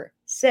walker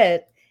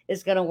sit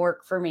is going to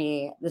work for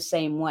me the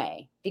same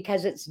way,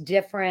 because it's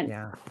different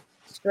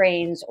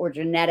strains or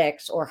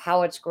genetics or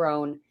how it's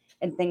grown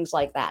and things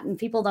like that. And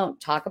people don't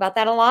talk about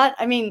that a lot.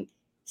 I mean,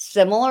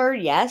 similar,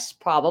 yes,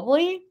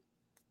 probably,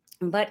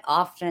 but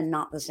often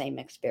not the same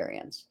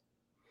experience.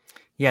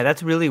 Yeah,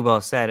 that's really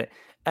well said.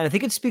 And I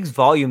think it speaks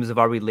volumes of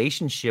our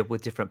relationship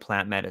with different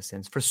plant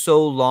medicines. For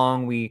so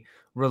long, we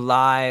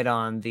relied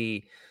on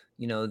the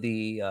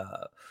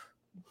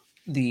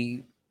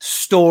the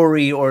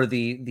story or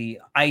the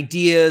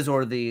ideas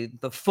or the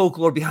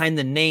folklore behind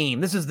the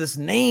name. This is this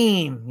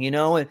name,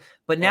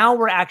 but now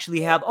we're actually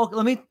have,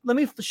 let me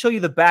show you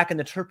the back and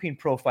the terpene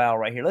profile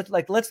right here.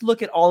 Let's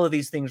look at all of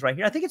these things right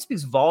here. I think it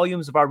speaks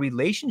volumes of our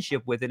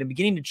relationship with it and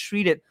beginning to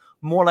treat it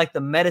more like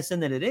the medicine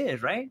that it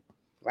is, right?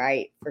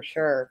 Right. For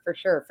sure.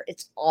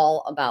 It's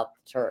all about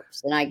the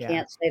terps. And I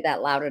can't say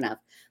that loud enough,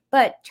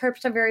 but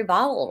terps are very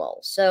volatile.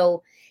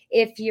 So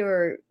if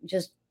you're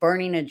just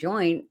burning a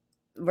joint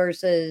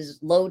versus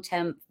low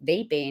temp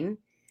vaping,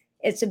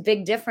 it's a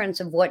big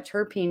difference of what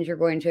terpenes you're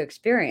going to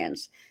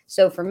experience.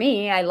 So for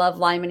me, I love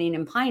limonene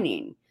and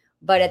pinene,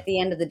 but at the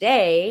end of the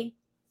day,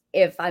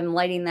 if I'm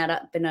lighting that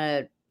up in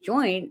a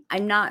joint,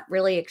 I'm not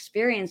really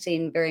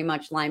experiencing very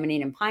much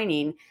limonene and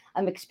pinene.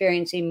 I'm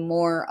experiencing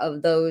more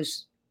of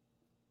those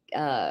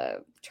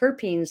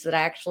terpenes that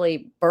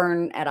actually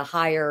burn at a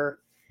higher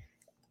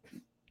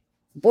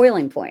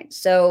boiling point.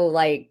 So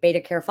like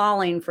beta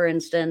carotene, for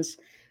instance,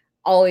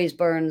 always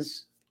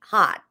burns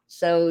hot.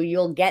 So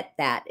you'll get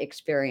that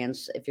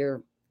experience if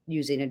you're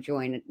using a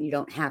joint. You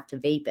don't have to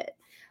vape it.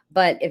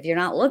 But if you're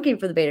not looking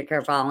for the beta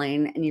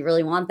carotene and you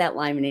really want that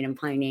limonene and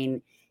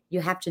pinene,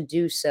 you have to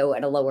do so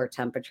at a lower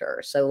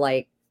temperature. So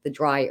like the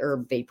dry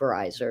herb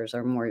vaporizers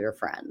are more your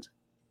friend.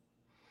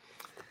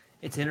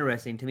 It's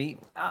interesting to me.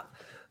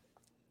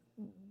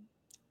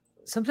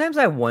 Sometimes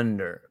I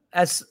wonder,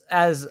 as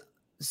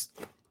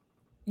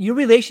your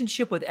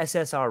relationship with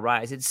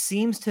SSRIs, it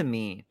seems to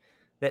me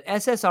that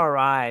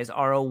SSRIs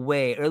are a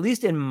way, or at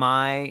least in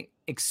my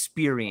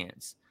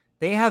experience,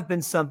 they have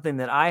been something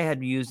that I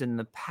had used in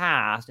the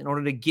past in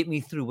order to get me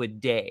through a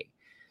day.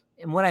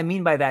 And what I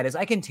mean by that is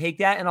I can take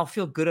that and I'll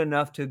feel good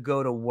enough to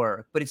go to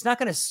work, but it's not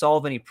going to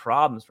solve any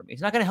problems for me.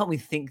 It's not going to help me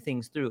think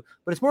things through,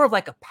 but it's more of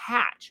like a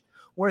patch.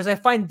 Whereas I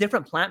find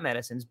different plant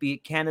medicines, be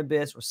it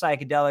cannabis or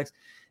psychedelics,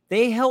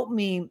 they help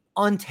me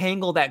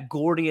untangle that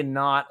Gordian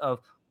knot of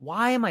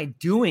why am I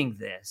doing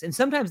this? And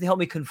sometimes they help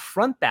me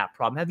confront that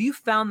problem. Have you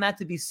found that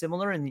to be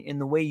similar in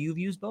the way you've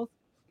used both?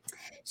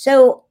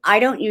 So I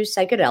don't use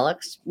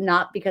psychedelics,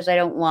 not because I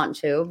don't want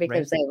to,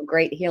 because they have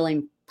great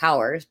healing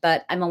powers,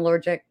 but I'm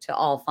allergic to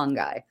all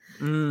fungi.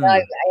 So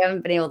I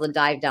haven't been able to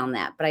dive down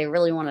that, but I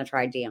really want to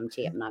try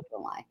DMT. I'm not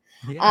going to lie.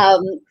 Yeah.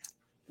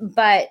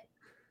 But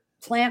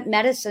plant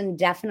medicine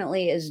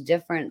definitely is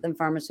different than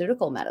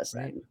pharmaceutical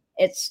medicine. Right.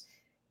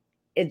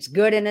 It's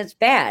good and it's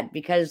bad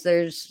because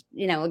there's,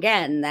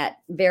 again, that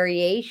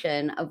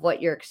variation of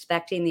what you're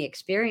expecting the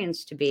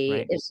experience to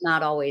be is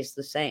not always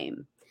the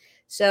same.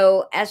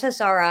 So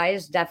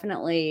SSRIs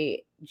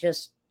definitely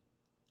just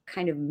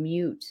kind of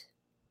mute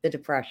the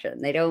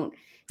depression. They don't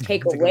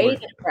take away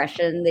the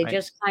depression. They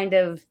just kind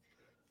of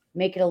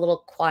make it a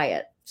little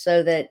quiet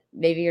so that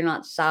maybe you're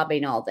not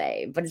sobbing all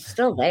day, but it's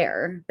still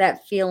there.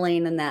 That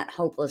feeling and that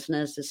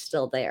hopelessness is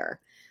still there.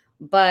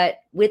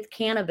 But with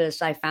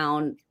cannabis, I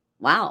found,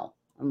 wow,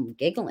 I'm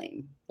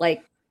giggling.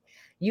 Like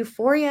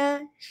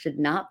euphoria should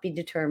not be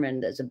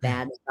determined as a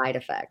bad side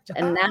effect.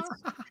 And that's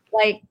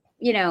like,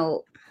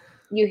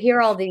 you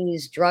hear all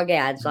these drug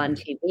ads on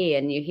TV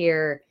and you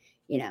hear,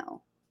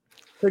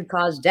 could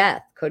cause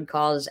death, could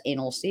cause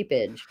anal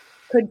seepage,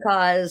 could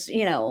cause,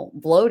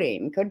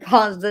 bloating, could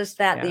cause this,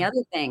 that, and the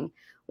other thing.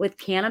 With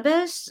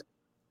cannabis,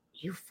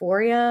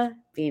 euphoria,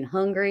 being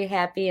hungry,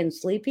 happy, and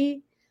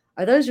sleepy,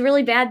 are those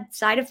really bad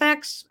side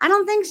effects? I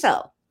don't think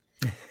so.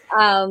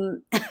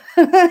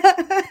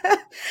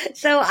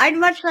 So I'd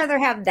much rather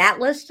have that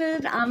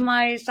listed on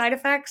my side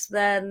effects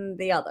than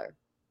the other.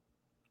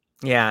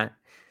 Yeah.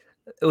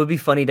 It would be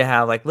funny to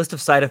have like list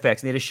of side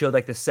effects and they just showed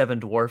like the 7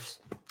 dwarfs.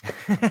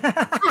 Hilarious.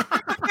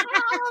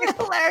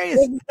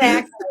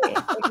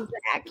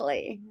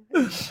 Exactly.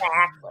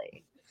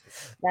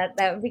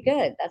 That would be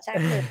good. That's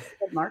actually a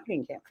good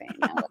marketing campaign.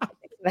 Now that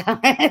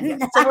I think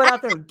about it. Someone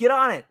out there, get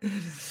on it.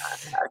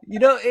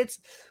 It's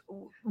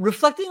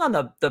reflecting on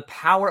the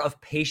power of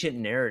patient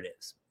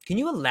narratives. Can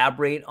you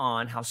elaborate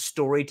on how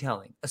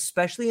storytelling,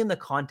 especially in the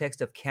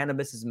context of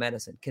cannabis as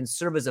medicine, can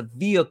serve as a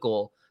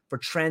vehicle for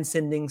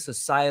transcending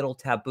societal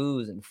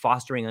taboos and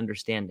fostering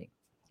understanding?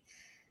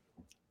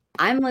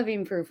 I'm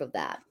living proof of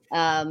that.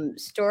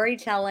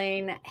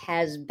 Storytelling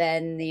has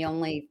been the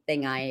only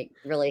thing I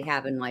really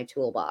have in my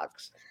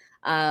toolbox.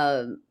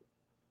 I'm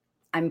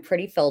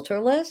pretty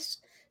filterless,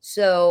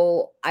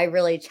 so I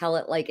really tell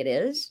it like it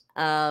is.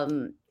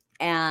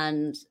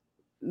 And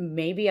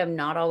maybe I'm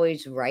not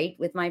always right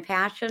with my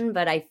passion,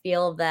 but I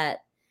feel that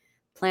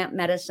plant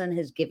medicine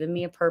has given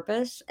me a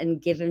purpose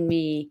and given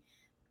me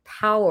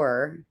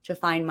power to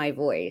find my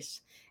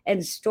voice.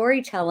 And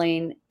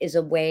storytelling is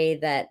a way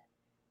that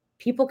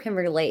people can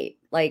relate.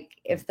 Like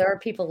if there are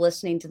people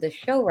listening to this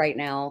show right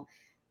now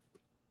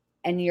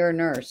and you're a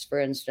nurse, for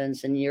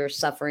instance, and you're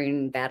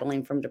suffering,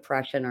 battling from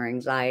depression or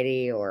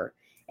anxiety or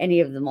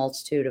any of the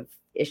multitude of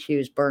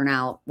issues,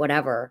 burnout,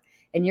 whatever,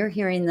 and you're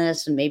hearing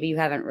this and maybe you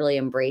haven't really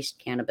embraced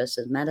cannabis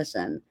as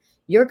medicine,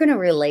 you're going to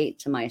relate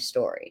to my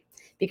story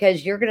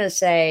because you're going to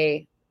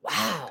say,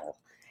 wow,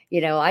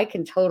 I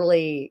can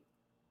totally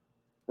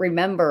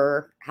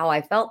remember how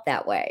I felt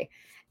that way.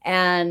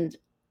 And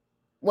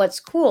what's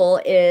cool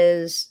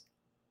is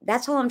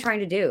that's all I'm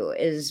trying to do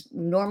is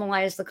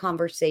normalize the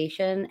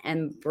conversation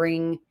and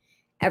bring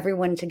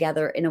everyone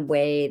together in a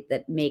way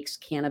that makes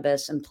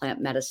cannabis and plant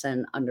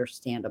medicine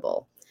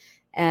understandable.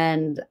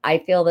 And I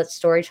feel that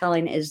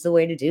storytelling is the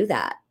way to do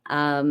that.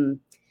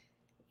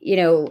 You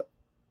know,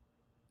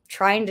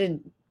 trying to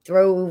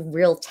throw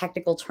real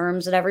technical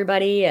terms at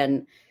everybody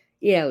and,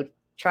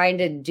 trying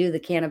to do the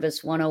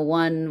cannabis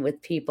 101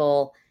 with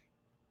people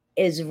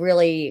is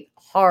really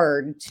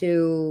hard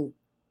to,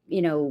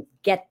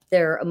 get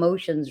their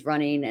emotions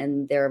running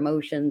and their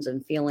emotions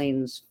and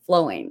feelings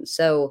flowing.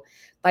 So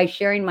by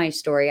sharing my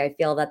story, I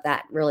feel that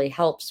that really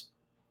helps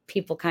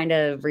people kind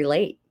of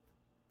relate.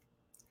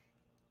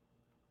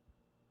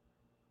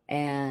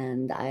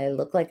 And I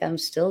look like I'm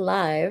still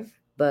live,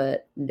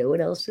 but no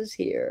one else is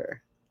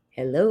here.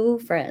 Hello,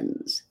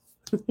 friends.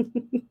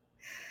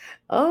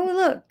 Oh,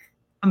 look.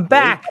 I'm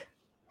back.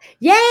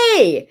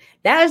 Yay!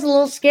 That was a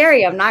little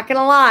scary. I'm not going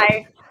to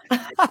lie.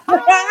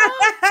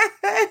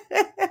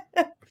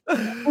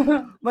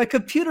 My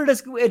computer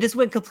just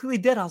went completely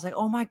dead. I was like,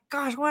 oh my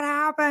gosh, what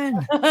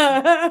happened?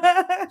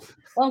 Well,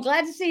 I'm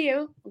glad to see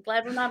you. I'm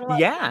glad we're not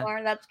alone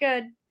anymore. That's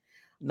good.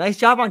 Nice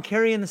job on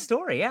carrying the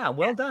story. Yeah,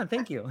 well done.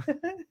 Thank you.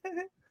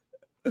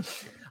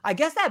 I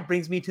guess that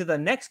brings me to the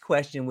next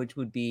question, which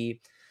would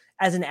be,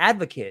 as an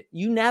advocate,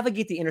 you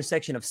navigate the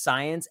intersection of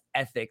science,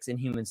 ethics, and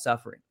human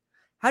suffering.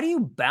 How do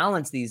you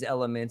balance these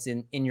elements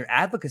in your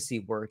advocacy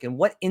work, and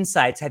what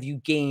insights have you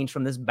gained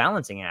from this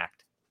balancing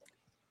act?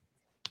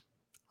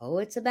 Oh,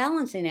 it's a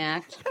balancing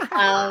act.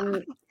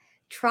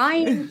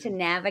 Trying to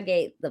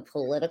navigate the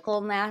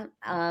political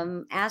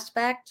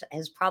aspect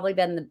has probably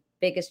been the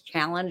biggest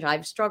challenge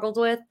I've struggled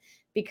with,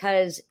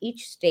 because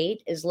each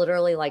state is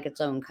literally like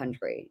its own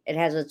country. It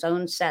has its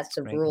own sets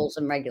of rules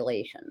and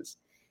regulations.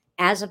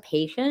 As a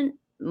patient,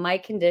 my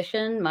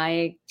condition,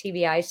 my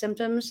TBI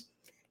symptoms,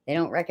 they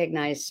don't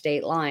recognize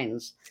state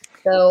lines.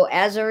 So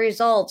as a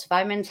result, if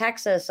I'm in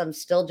Texas, I'm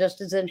still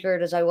just as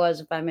injured as I was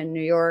if I'm in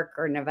New York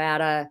or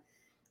Nevada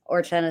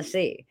or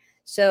Tennessee.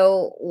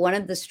 So one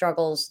of the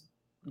struggles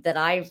that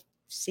I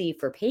see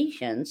for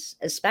patients,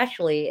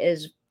 especially,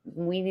 is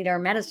we need our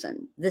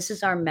medicine. This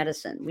is our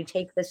medicine. We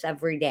take this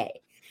every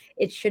day.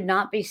 It should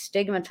not be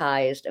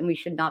stigmatized, and we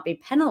should not be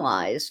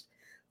penalized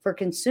for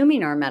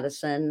consuming our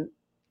medicine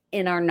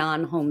in our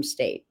non-home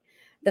state.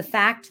 The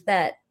fact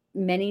that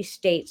many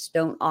states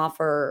don't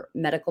offer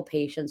medical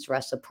patients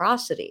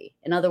reciprocity.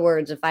 In other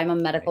words, if I'm a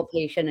medical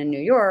patient in New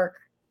York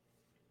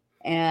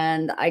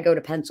and I go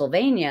to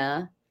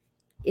Pennsylvania,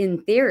 in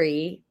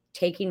theory,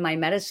 taking my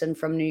medicine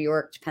from New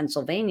York to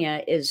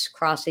Pennsylvania is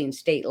crossing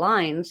state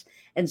lines,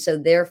 and so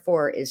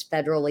therefore is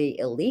federally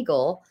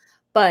illegal.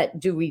 But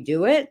do we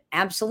do it?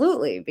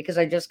 Absolutely, because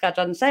I just got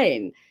done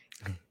saying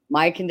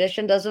my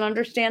condition doesn't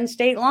understand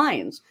state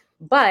lines.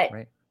 But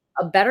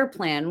a better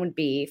plan would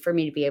be for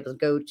me to be able to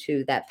go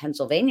to that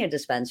Pennsylvania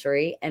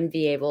dispensary and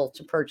be able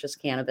to purchase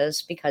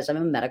cannabis because I'm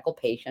a medical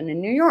patient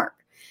in New York.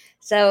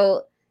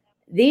 So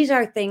these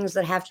are things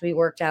that have to be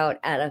worked out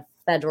at a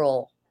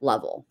federal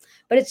level,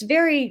 but it's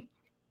very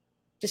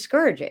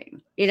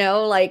discouraging.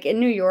 Like in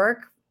New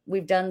York,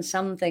 we've done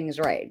some things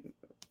right.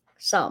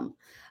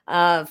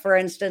 For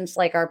instance,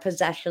 like our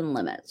possession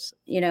limits.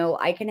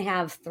 I can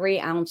have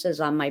 3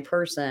 ounces on my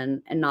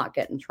person and not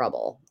get in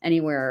trouble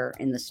anywhere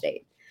in the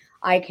state.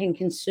 I can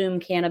consume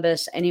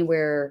cannabis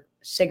anywhere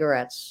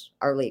cigarettes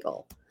are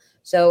legal.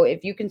 So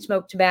if you can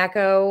smoke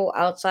tobacco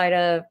outside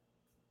a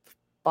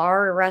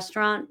bar or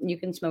restaurant, you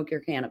can smoke your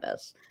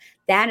cannabis.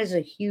 That is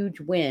a huge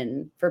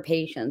win for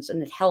patients,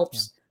 and it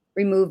helps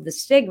remove the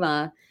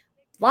stigma.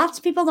 Lots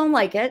of people don't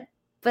like it,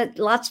 but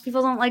lots of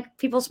people don't like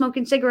people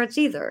smoking cigarettes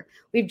either.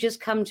 We've just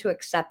come to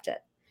accept it.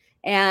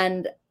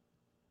 And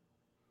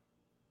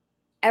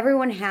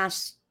everyone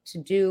has to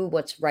do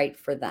what's right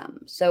for them.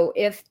 So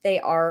if they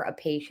are a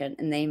patient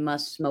and they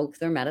must smoke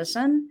their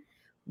medicine,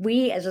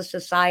 we as a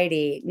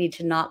society need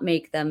to not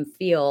make them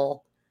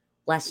feel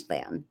less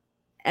than.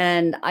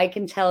 And I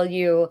can tell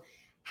you,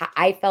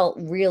 I felt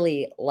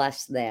really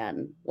less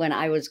than when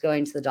I was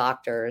going to the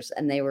doctors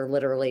and they were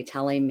literally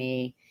telling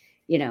me,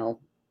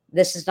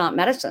 this is not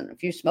medicine.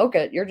 If you smoke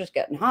it, you're just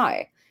getting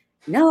high.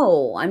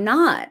 No, I'm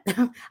not.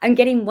 I'm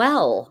getting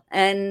well.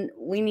 And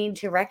we need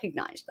to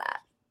recognize that.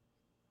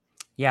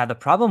 Yeah, the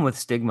problem with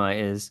stigma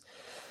is,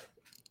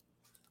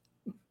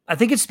 I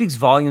think it speaks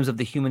volumes of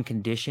the human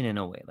condition in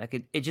a way.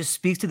 Like it just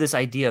speaks to this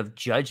idea of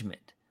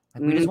judgment.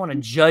 Like we just want to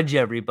judge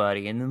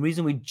everybody. And the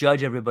reason we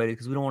judge everybody is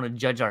because we don't want to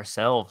judge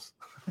ourselves.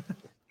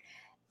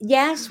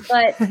 Yes,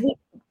 but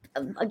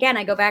again,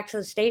 I go back to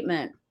the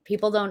statement,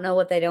 people don't know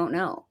what they don't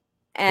know.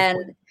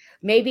 And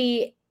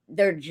maybe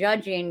they're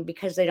judging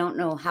because they don't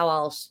know how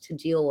else to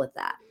deal with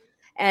that.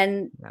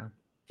 And,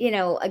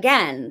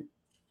 again,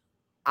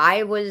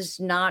 I was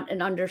not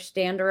an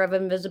understander of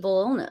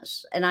invisible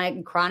illness, and I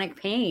had chronic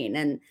pain.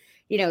 And,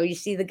 you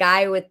see the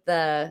guy with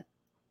the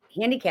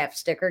handicap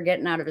sticker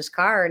getting out of his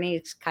car and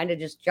he's kind of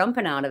just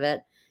jumping out of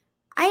it.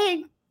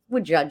 I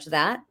would judge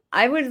that.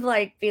 I would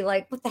be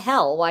like, what the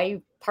hell? Why are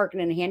you parking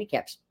in a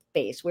handicap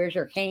space? Where's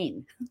your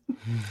cane?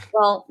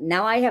 Well,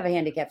 now I have a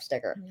handicap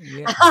sticker.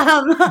 Yeah.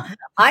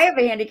 I have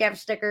a handicap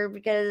sticker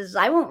because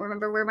I won't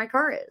remember where my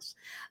car is.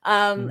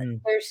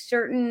 There's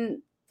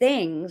certain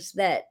things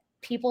that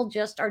people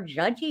just are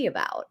judgy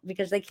about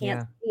because they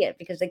can't see it,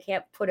 because they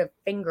can't put a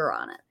finger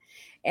on it.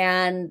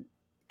 And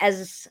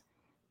as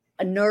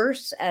a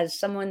nurse, as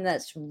someone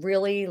that's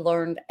really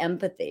learned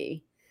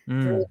empathy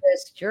through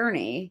this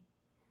journey,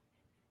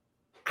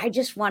 I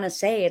just want to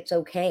say it's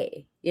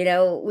okay.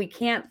 We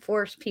can't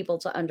force people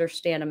to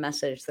understand a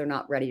message they're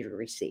not ready to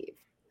receive.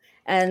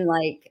 And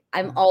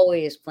I'm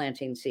always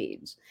planting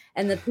seeds.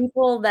 And the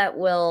people that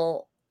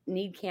will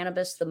need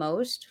cannabis the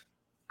most,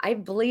 I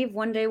believe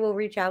one day will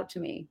reach out to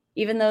me,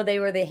 even though they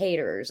were the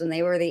haters and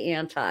they were the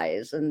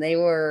antis and they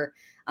were,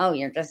 oh,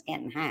 you're just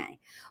getting high.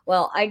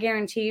 Well, I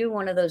guarantee you,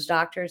 one of those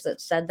doctors that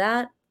said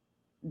that,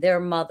 their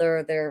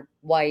mother, their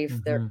wife,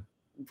 their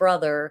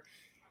brother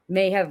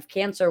may have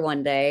cancer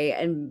one day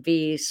and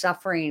be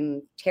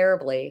suffering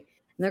terribly.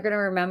 And they're going to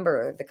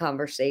remember the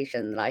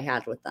conversation that I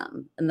had with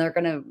them. And they're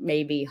going to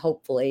maybe,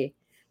 hopefully,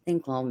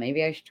 think, well,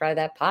 maybe I should try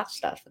that pot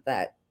stuff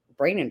that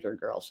brain injured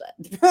girl said.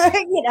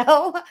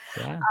 Yeah.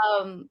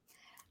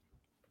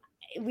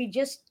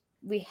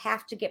 We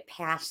have to get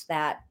past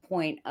that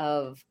point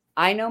of,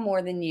 I know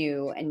more than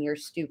you and you're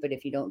stupid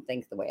if you don't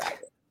think the way I do.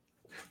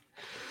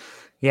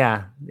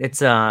 Yeah.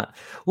 It's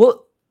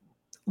well,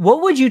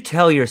 what would you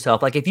tell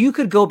yourself? Like if you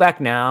could go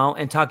back now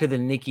and talk to the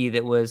Nikki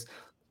that was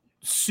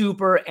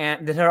super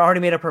that had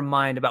already made up her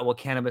mind about what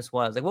cannabis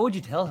was, like what would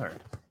you tell her?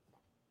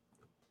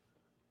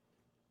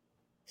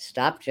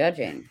 Stop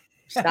judging.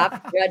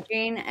 Stop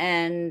judging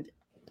and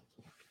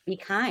be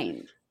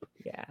kind.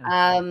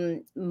 Yeah.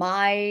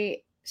 My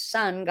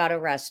son got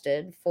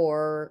arrested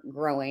for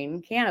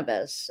growing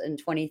cannabis in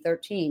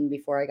 2013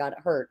 before I got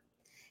hurt.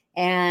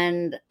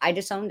 And I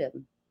disowned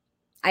him.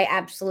 I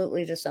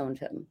absolutely disowned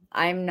him.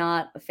 I'm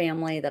not a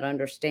family that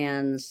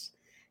understands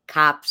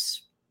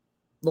cops,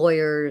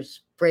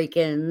 lawyers,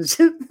 break-ins,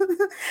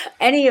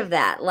 any of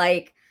that.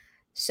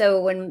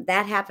 So when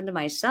that happened to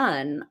my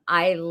son,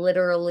 I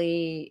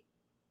literally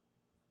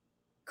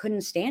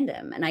couldn't stand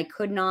him and I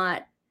could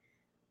not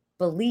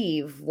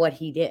believe what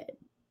he did.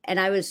 And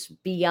I was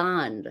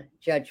beyond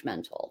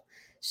judgmental.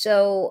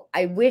 So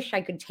I wish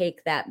I could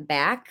take that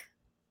back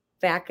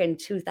in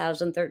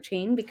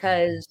 2013,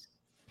 because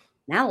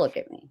now look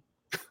at me.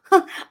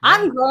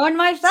 I'm growing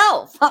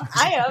myself.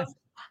 I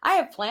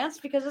have plants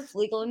because it's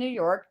legal in New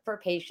York for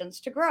patients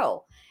to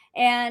grow.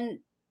 And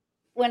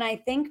when I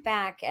think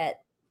back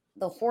at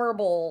the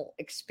horrible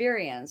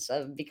experience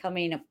of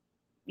becoming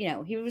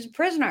he was a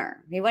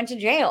prisoner. He went to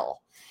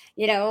jail,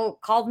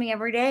 called me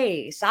every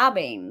day,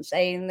 sobbing,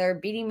 saying they're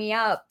beating me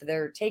up.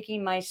 They're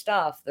taking my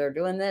stuff. They're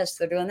doing this.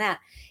 They're doing that.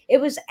 It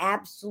was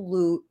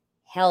absolute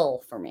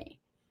hell for me.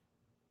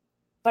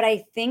 But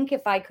I think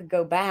if I could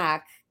go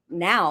back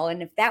now,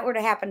 and if that were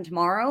to happen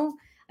tomorrow,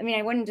 I mean,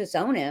 I wouldn't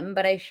disown him,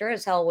 but I sure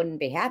as hell wouldn't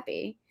be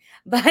happy.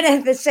 But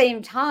at the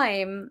same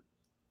time,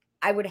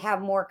 I would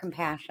have more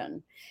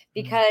compassion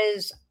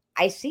because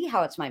I see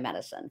how it's my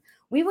medicine.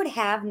 We would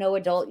have no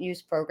adult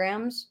use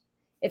programs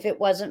if it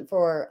wasn't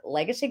for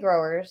legacy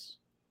growers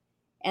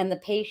and the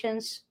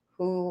patients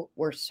who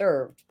were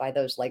served by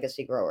those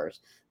legacy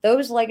growers.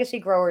 Those legacy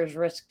growers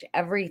risked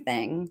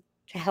everything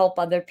to help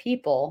other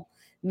people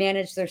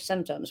manage their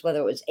symptoms, whether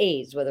it was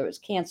AIDS, whether it was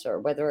cancer,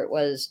 whether it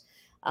was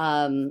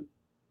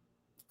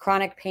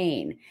chronic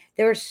pain.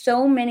 There were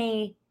so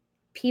many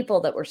people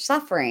that were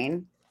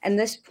suffering, and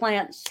this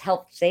plant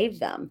helped save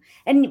them.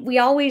 And we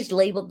always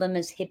labeled them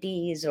as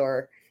hippies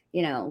or,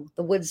 the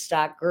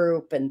Woodstock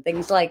group and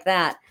things like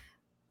that.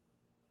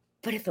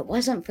 But if it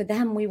wasn't for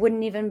them, we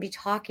wouldn't even be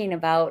talking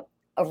about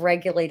a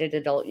regulated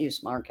adult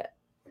use market.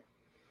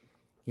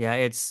 Yeah,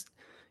 it's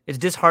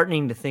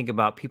disheartening to think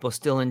about people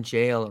still in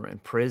jail or in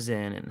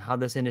prison and how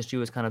this industry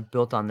was kind of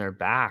built on their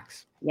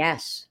backs.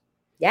 Yes.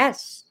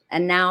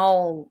 And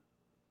now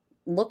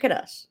look at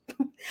us.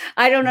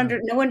 I don't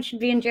no one should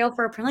be in jail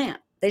for a plant.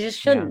 They just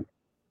shouldn't.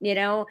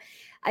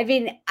 I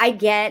mean, I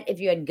get if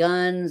you had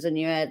guns and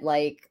you had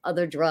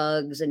other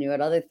drugs and you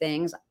had other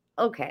things,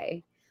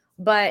 okay.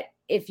 But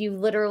if you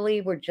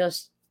literally were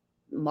just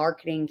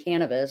marketing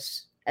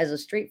cannabis as a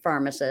street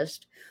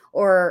pharmacist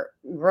or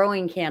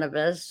growing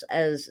cannabis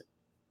as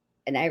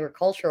an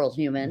agricultural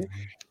human,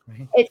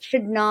 it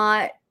should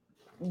not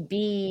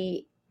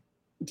be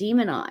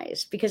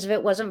demonized, because if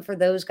it wasn't for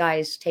those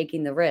guys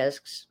taking the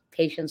risks,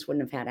 patients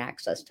wouldn't have had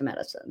access to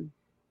medicine.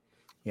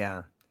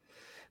 Yeah.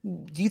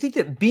 Do you think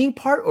that being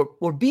part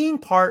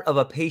of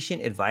a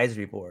patient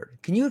advisory board,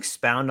 can you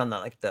expound on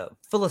that, the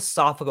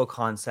philosophical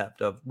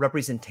concept of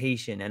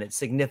representation and its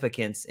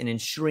significance in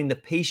ensuring the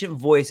patient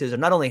voices are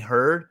not only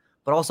heard,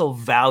 but also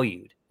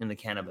valued in the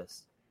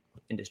cannabis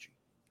industry?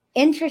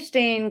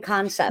 Interesting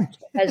concept,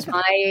 because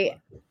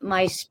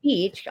my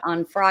speech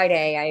on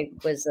Friday, I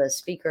was a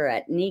speaker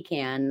at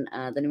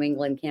NECAN, the New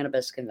England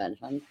Cannabis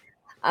Convention,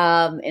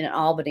 in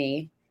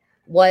Albany,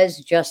 was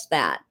just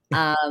that.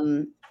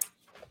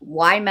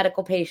 why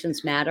medical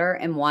patients matter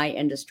and why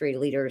industry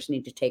leaders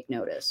need to take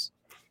notice.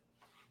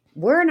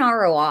 We're an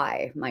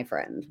ROI, my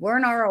friend. We're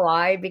an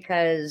ROI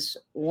because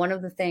one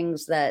of the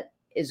things that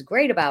is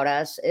great about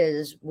us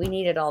is we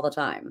need it all the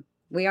time.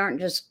 We aren't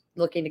just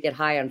looking to get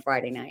high on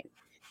Friday night.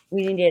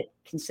 We need it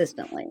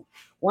consistently.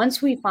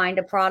 Once we find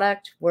a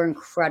product, we're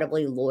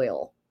incredibly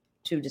loyal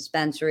to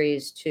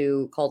dispensaries,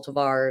 to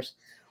cultivars.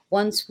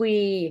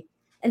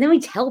 And then we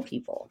tell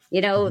people,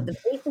 the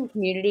patient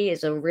community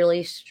is a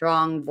really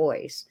strong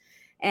voice,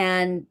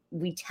 and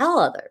we tell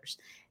others.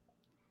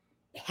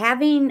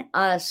 Having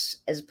us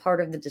as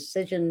part of the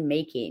decision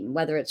making,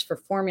 whether it's for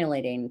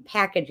formulating,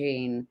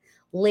 packaging,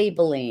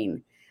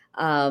 labeling,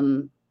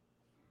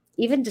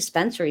 even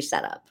dispensary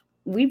setup,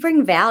 we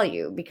bring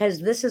value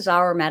because this is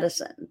our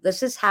medicine.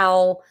 This is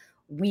how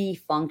we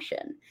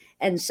function.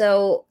 And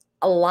so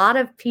a lot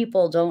of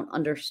people don't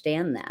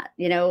understand that.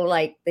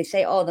 Like they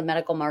say, oh, the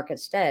medical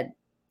market's dead.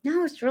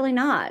 No, it's really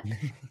not.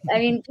 I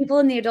mean, people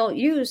in the adult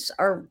use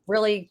are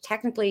really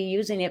technically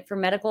using it for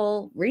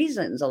medical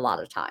reasons a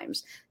lot of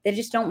times. They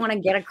just don't want to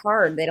get a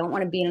card. They don't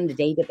want to be in the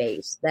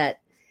database that,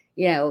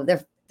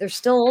 they're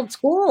still old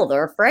school.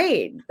 They're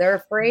afraid. They're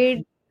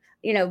afraid,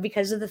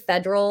 because of the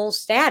federal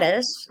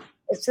status.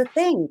 It's a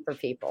thing for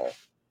people.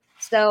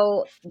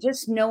 So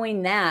just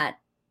knowing that,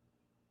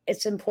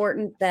 it's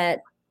important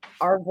that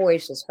our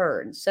voice is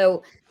heard.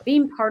 So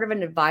being part of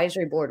an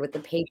advisory board with the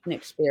patient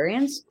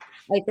experience,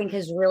 I think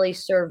has really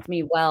served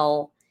me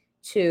well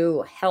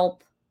to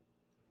help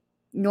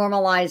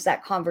normalize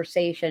that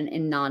conversation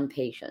in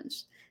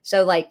non-patients.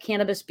 So like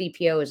Cannabis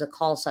BPO is a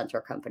call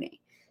center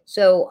company.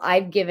 So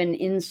I've given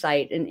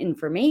insight and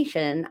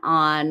information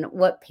on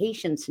what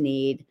patients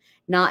need,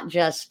 not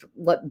just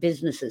what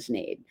businesses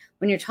need.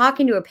 When you're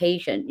talking to a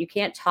patient, you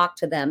can't talk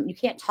to them. You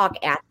can't talk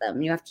at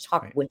them. You have to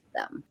talk with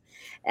them.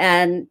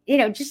 And,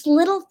 just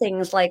little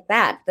things like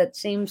that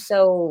seem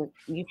so,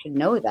 you should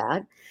know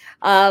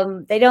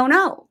that. They don't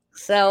know.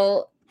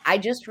 So I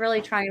just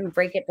really try and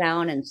break it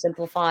down and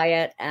simplify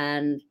it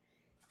and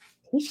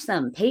teach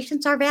them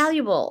patients are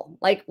valuable.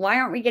 Like, why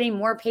aren't we getting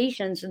more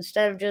patients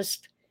instead of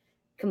just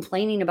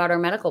complaining about our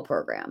medical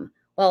program?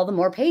 Well, the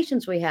more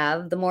patients we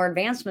have, the more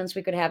advancements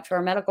we could have to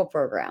our medical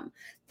program.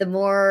 The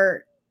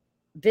more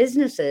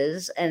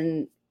businesses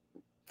and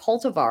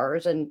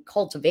cultivars and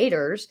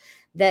cultivators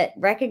that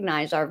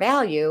recognize our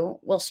value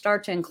will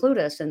start to include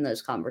us in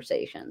those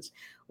conversations.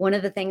 One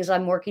of the things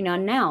I'm working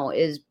on now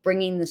is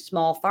bringing the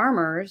small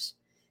farmers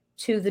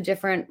to the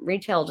different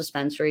retail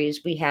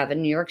dispensaries we have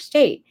in New York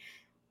State.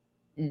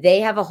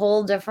 They have a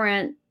whole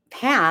different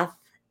path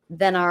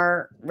than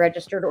our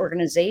registered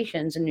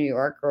organizations in New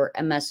York, or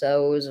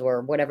MSOs,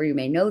 or whatever you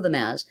may know them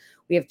as.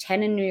 We have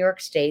 10 in New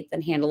York State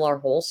that handle our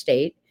whole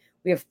state.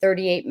 We have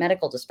 38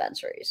 medical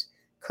dispensaries.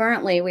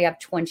 Currently, we have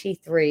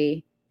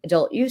 23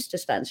 adult use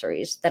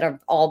dispensaries that have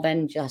all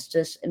been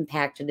justice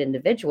impacted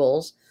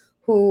individuals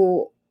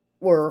who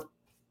were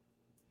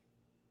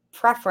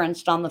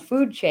preferenced on the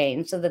food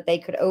chain so that they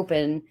could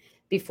open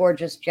before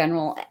just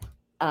general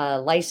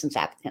license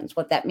applicants.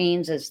 What that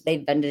means is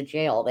they've been to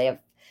jail. They have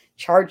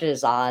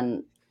charges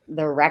on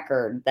their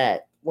record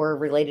that were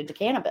related to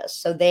cannabis.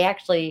 So they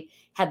actually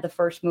had the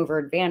first mover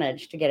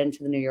advantage to get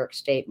into the New York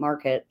State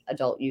market,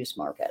 adult use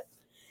market.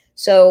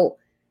 So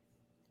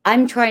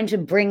I'm trying to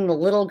bring the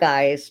little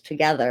guys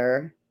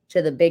together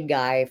to the big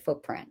guy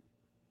footprint.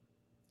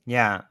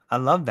 Yeah, I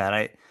love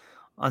that.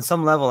 On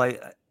some level, I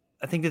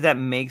think that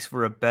makes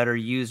for a better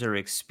user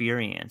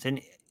experience.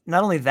 And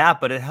not only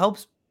that, but I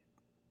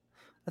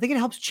think it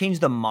helps change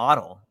the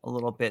model a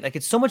little bit. Like,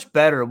 it's so much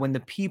better when the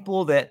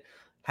people that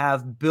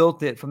have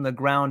built it from the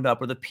ground up,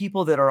 or the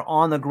people that are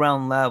on the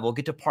ground level,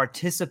 get to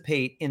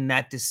participate in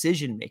that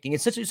decision making.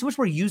 It's so much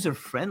more user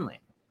friendly.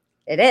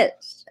 It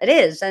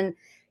is. And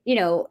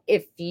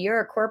if you're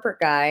a corporate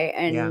guy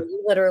and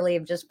you literally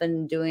have just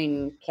been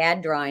doing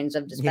CAD drawings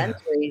of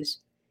dispensaries,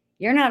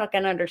 you're not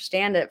going to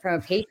understand it from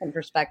a patient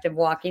perspective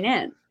walking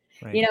in.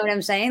 Right. You know what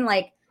I'm saying?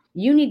 Like,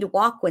 you need to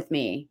walk with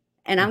me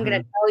and I'm going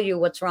to tell you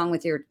what's wrong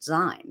with your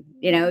design.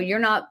 You're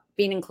not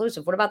being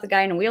inclusive. What about the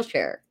guy in a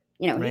wheelchair?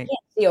 He can't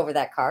see over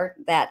that cart,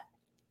 that,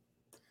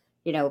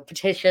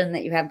 petition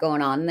that you have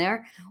going on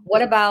there.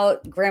 What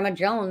about Grandma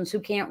Jones who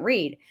can't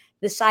read?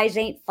 The size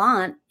 8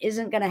 font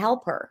isn't going to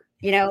help her.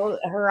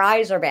 Her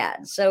eyes are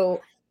bad. So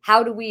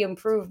how do we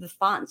improve the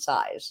font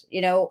size?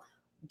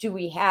 Do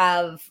we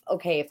have,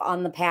 if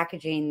on the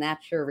packaging,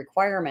 that's your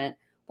requirement,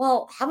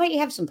 well, how about you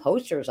have some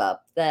posters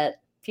up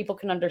that people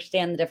can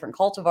understand the different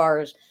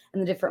cultivars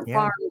and the different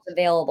farms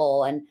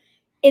available, and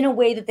in a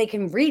way that they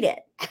can read it,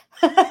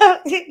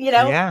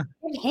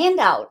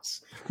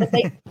 handouts that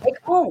they take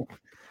home,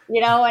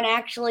 and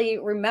actually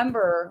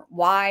remember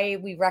why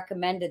we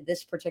recommended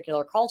this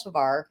particular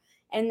cultivar.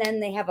 And then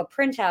they have a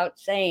printout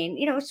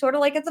saying, sort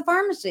of like at the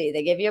pharmacy,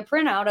 they give you a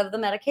printout of the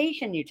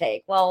medication you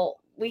take. Well,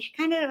 we should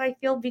kind of, I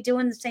feel, be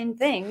doing the same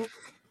thing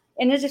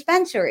in a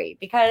dispensary,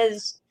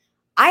 because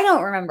I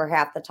don't remember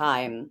half the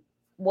time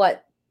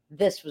what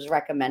this was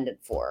recommended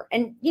for.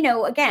 And,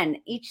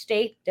 again, each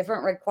state,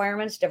 different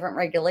requirements, different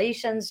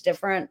regulations,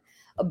 different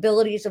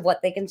abilities of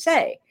what they can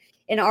say.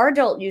 In our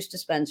adult use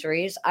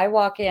dispensaries, I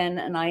walk in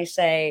and I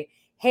say,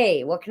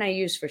 hey, what can I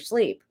use for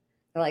sleep?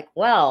 They're like,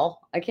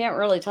 well, I can't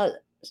really do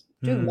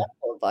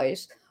medical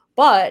advice,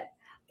 but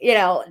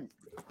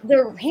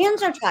their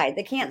hands are tied.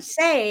 They can't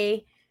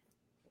say,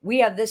 we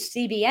have this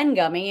CBN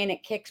gummy and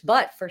it kicks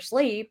butt for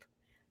sleep.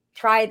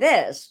 Try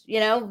this.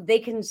 They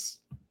can,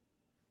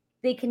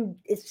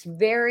 it's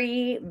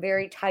very,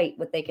 very tight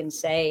what they can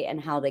say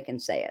and how they can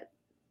say it.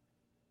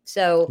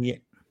 So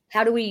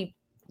how do we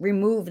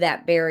remove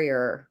that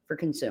barrier for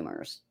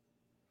consumers?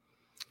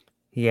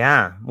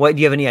 Yeah. What,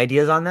 do you have any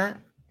ideas on that?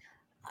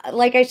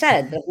 Like I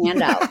said, the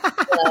handout.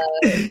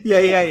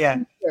 Yeah.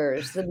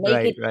 To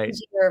make it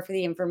easier for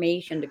the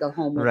information to go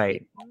home with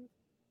people.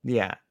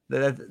 Yeah.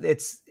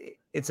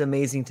 It's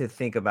amazing to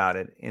think about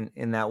it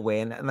in that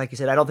way. And like you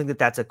said, I don't think that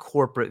that's a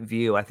corporate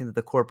view. I think that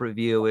the corporate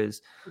view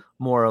is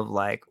more of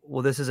like,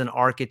 well, this is an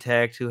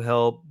architect who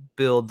helped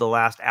build the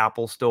last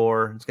Apple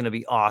store. It's going to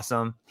be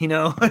awesome.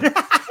 Right.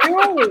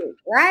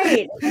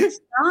 It's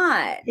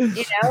not,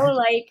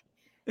 like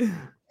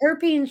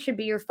terpenes should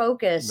be your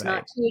focus,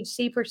 not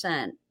THC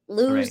percent.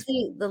 Lose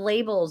the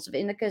labels of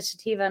indica,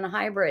 sativa, and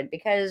hybrid,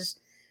 because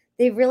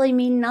they really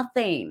mean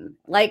nothing.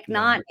 Like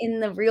not in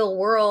the real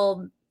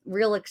world,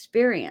 real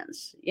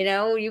experience.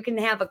 You can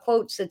have a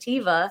quote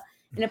sativa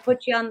and it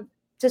puts you on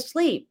to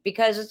sleep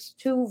because it's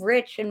too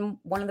rich in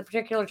one of the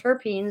particular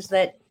terpenes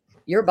that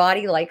your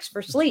body likes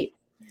for sleep.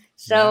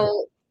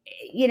 So,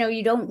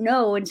 you don't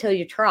know until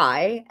you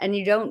try, and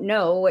you don't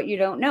know what you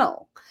don't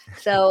know.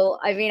 So,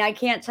 I mean, I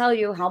can't tell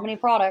you how many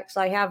products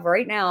I have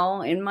right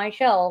now in my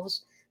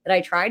shelves that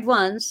I tried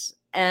once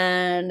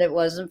and it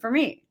wasn't for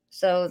me.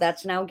 So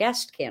that's now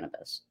guest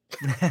cannabis.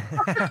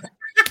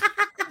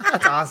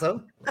 That's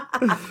awesome.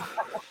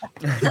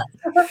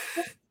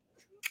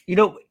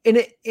 In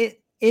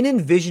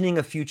envisioning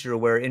a future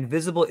where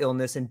invisible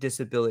illness and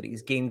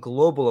disabilities gain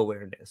global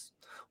awareness,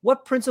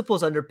 what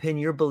principles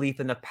underpin your belief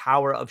in the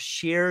power of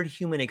shared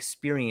human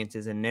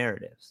experiences and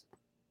narratives?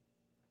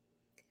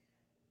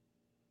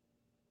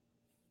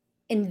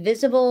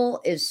 Invisible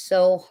is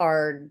so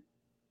hard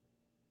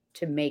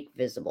to make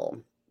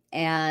visible.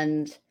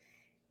 And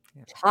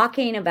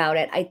talking about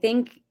it, I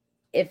think,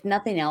 if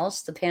nothing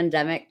else, the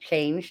pandemic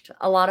changed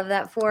a lot of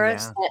that for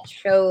us. That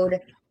showed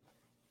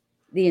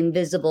the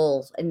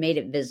invisible and made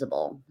it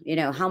visible.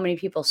 How many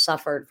people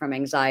suffered from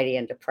anxiety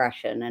and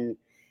depression and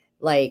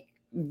like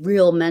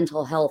real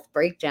mental health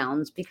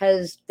breakdowns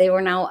because they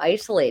were now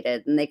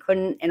isolated and they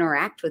couldn't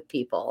interact with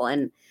people.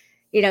 And,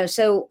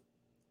 so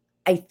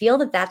I feel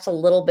that that's a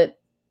little bit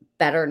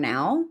better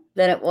now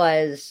than it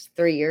was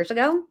 3 years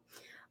ago,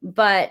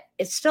 but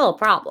it's still a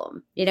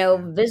problem.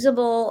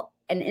 Visible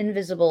and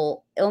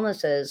invisible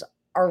illnesses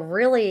are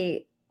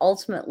really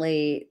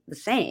ultimately the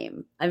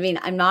same. I mean,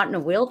 I'm not in a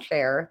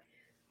wheelchair,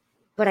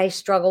 but I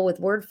struggle with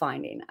word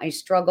finding. I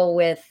struggle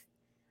with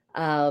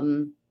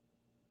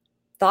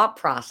thought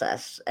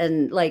process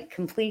and like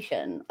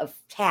completion of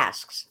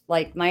tasks.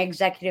 Like my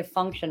executive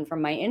function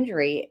from my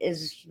injury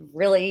is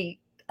really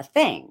a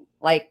thing,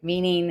 like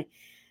meaning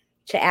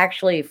to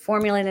actually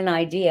formulate an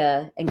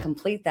idea and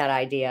complete that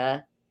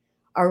idea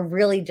are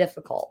really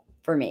difficult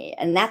for me.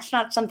 And that's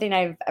not something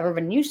I've ever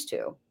been used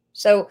to.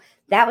 So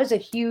that was a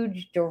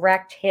huge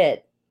direct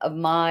hit of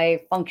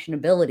my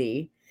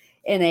functionability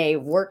in a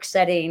work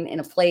setting, in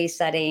a play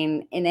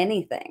setting, in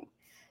anything.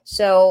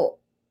 So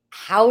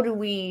how do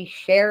we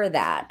share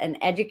that and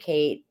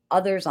educate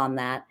others on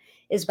that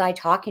is by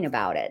talking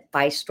about it,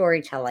 by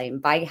storytelling,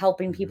 by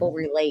helping people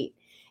relate.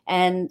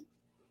 And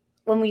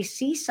when we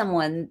see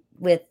someone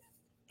with,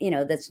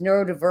 that's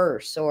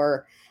neurodiverse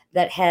or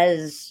that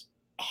has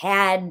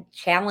had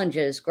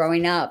challenges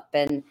growing up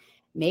and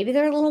maybe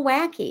they're a little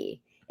wacky,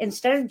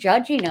 instead of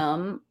judging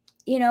them,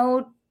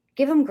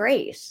 give them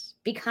grace,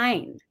 be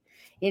kind,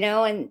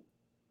 and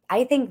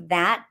I think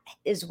that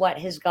is what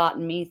has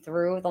gotten me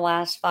through the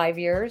last 5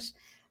 years,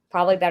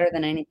 probably better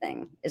than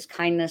anything, is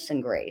kindness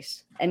and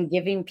grace and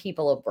giving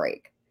people a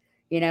break.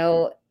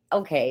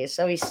 Okay,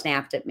 so he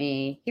snapped at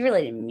me. He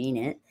really didn't mean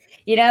it.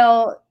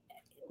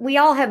 We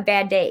all have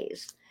bad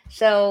days.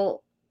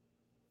 So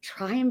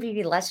try and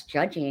be less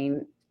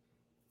judging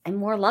and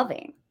more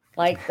loving.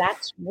 Like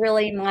that's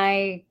really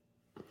my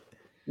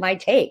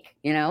take,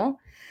 and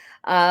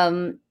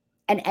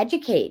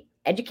educate.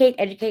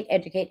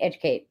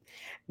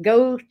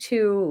 Go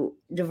to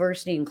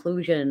diversity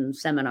inclusion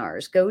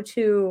seminars. Go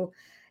to,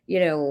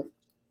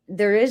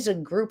 there is a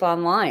group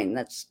online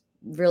that's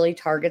really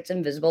targets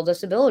invisible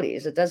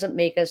disabilities. It doesn't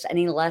make us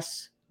any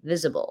less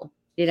visible.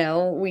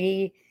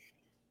 We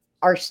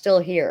are still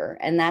here,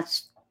 and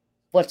that's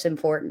what's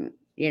important.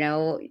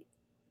 We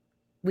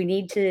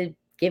need to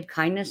give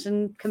kindness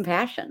and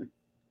compassion.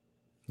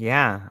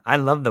 Yeah, I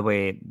love the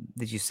way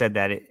that you said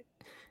that.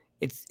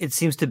 It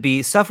seems to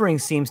be, suffering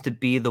seems to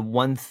be the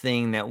one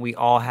thing that we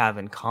all have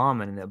in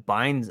common and that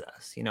binds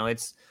us.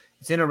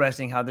 It's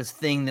interesting how this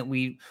thing that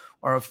we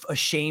are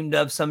ashamed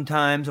of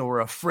sometimes, or we're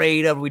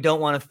afraid of, we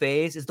don't want to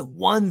face, is the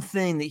one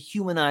thing that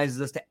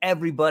humanizes us to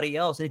everybody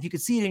else. And if you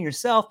could see it in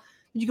yourself,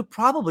 you could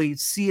probably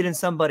see it in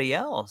somebody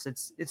else.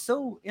 It's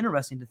so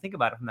interesting to think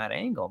about it from that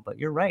angle. But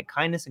you're right,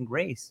 kindness and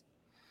grace.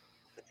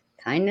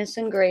 Kindness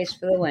and grace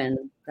for the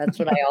win. That's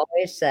what I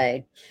always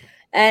say.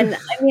 And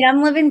I mean,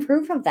 I'm living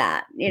proof of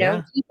that.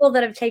 Yeah. People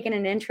that have taken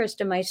an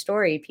interest in my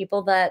story,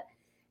 people that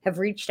have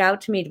reached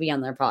out to me to be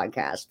on their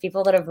podcast,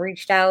 people that have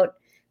reached out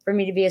for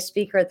me to be a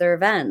speaker at their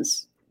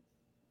events.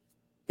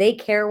 They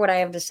care what I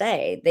have to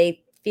say.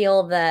 They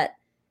feel that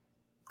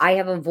I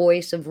have a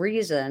voice of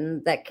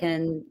reason that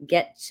can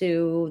get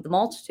to the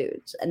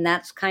multitudes. And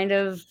that's kind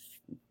of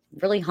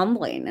really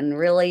humbling and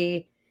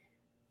really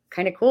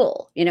kind of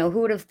cool. Who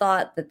would have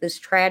thought that this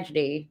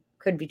tragedy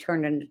could be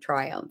turned into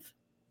triumph?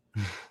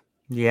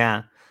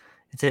 Yeah.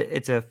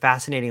 It's a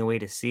fascinating way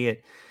to see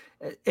it.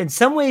 In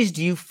some ways,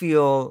 do you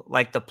feel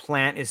like the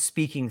plant is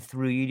speaking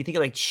through you? Do you think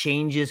it like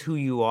changes who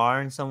you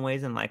are in some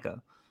ways in like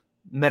a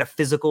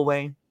metaphysical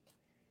way?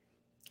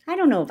 I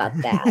don't know about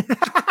that.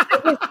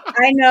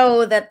 I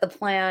know that the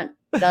plant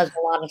does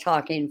a lot of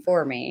talking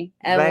for me.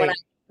 And Right.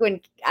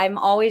 when I'm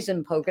always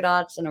in polka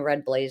dots and a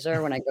red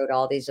blazer when I go to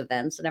all these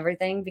events and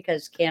everything,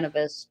 because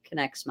cannabis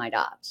connects my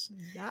dots.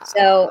 Yeah, So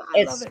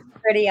I love it's it.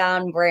 pretty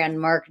on brand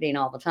marketing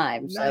all the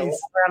time. So Nice.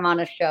 whenever I'm on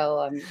a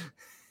show,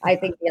 I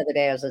think the other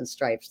day I was in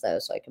stripes though,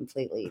 so I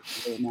completely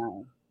blew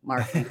my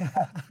marketing.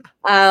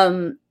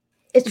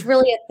 It's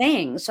really a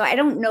thing. So I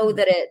don't know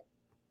that it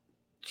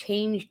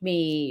changed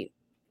me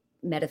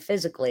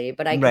metaphysically,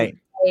 but I can Right.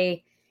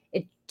 say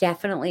it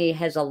definitely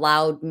has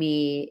allowed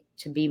me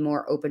to be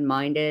more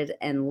open-minded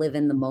and live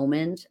in the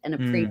moment and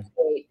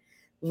appreciate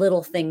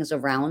little things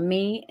around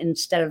me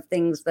instead of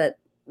things that,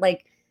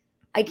 like,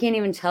 I can't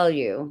even tell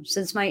you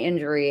since my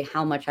injury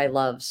how much I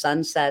love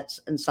sunsets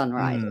and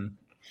sunrises.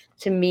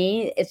 To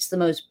me, it's the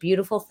most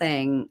beautiful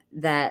thing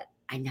that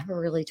I never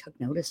really took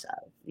notice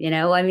of.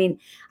 I mean,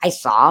 I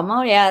saw them.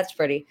 Oh, yeah, it's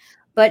pretty.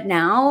 But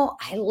now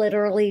I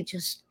literally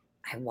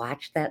I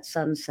watch that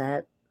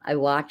sunset. I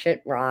watch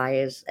it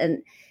rise.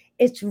 And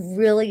it's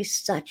really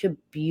such a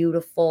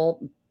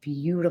beautiful,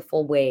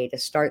 beautiful way to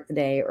start the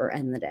day or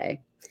end the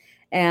day.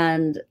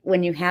 And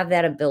when you have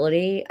that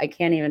ability, I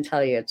can't even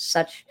tell you, it's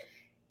such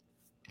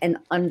an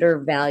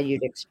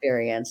undervalued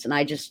experience. And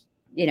I just,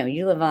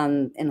 you live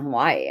in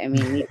Hawaii. I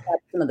mean, you've got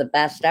some of the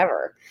best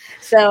ever.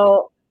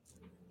 So,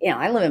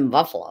 I live in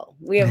Buffalo.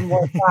 We have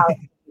more clouds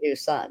than we do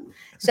sun.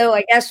 So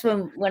I guess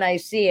when I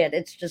see it,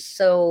 it's just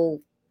so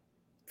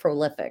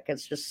prolific.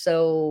 It's just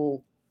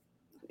so,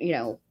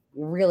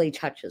 really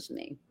touches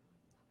me.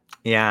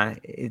 Yeah,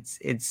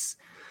 it's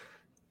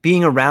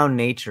being around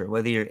nature,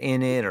 whether you're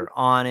in it or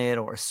on it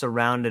or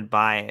surrounded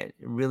by it,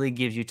 it really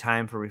gives you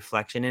time for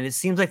reflection. And it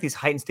seems like these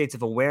heightened states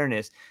of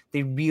awareness,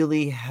 they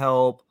really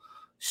help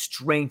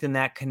strengthen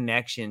that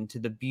connection to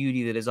the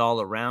beauty that is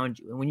all around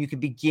you. And when you can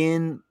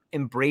begin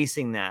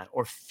embracing that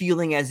or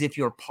feeling as if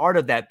you're part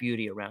of that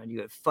beauty around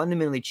you, it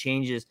fundamentally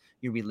changes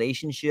your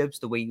relationships,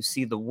 the way you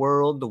see the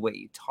world, the way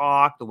you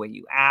talk, the way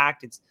you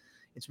act. It's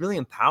really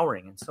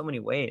empowering in so many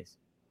ways.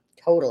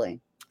 Totally.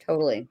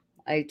 Totally.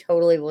 I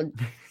totally would.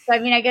 So, I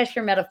mean, I guess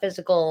your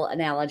metaphysical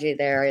analogy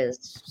there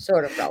is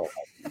sort of relevant,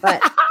 but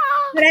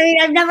I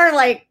mean, I've never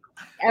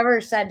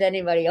ever said to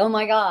anybody, "Oh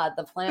my God,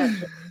 the plant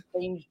just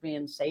changed me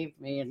and saved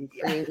me and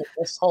created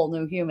this whole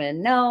new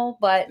human." No,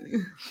 but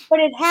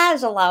it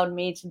has allowed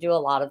me to do a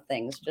lot of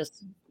things,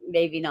 just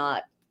maybe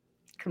not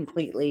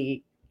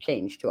completely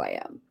changed who I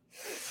am.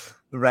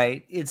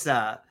 Right. It's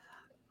I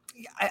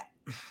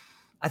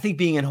think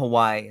being in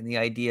Hawaii and the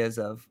ideas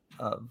of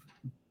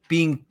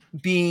being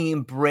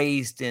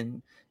embraced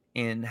and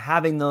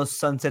having those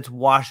sunsets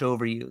wash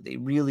over you, they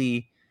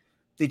really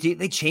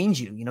they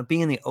change you.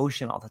 Being in the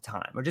ocean all the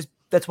time, or just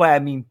that's why I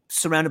mean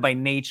surrounded by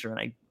nature,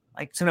 and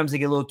I sometimes I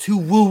get a little too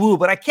woo woo,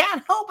 but I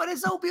can't help it.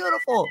 It's so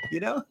beautiful.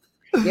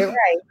 You're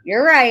right.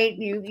 You're right.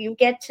 You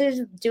get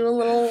to do a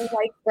little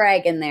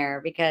brag in there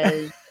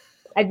because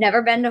I've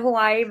never been to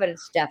Hawaii, but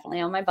it's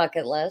definitely on my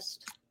bucket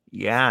list.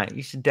 Yeah,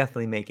 you should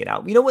definitely make it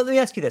out. You know what? Let me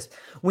ask you this.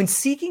 When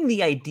seeking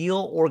the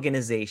ideal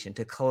organization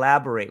to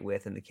collaborate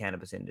with in the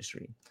cannabis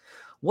industry,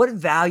 what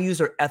values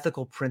or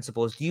ethical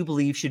principles do you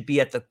believe should be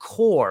at the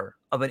core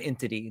of an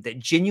entity that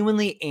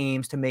genuinely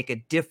aims to make a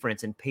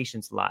difference in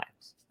patients'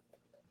 lives?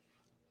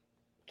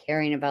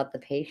 Caring about the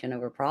patient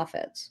over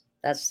profits.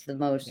 That's the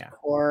most Yeah.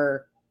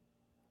 core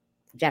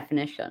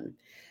definition.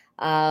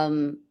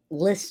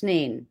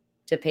 Listening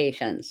to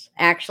patients,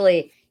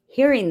 actually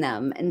hearing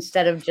them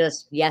instead of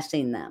just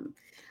yesing them.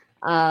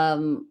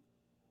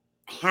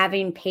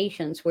 Having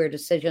patience where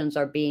decisions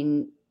are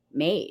being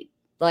made.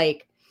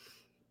 Like,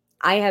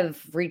 I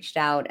have reached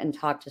out and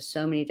talked to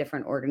so many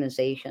different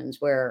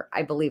organizations where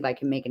I believe I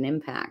can make an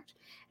impact.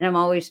 And I'm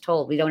always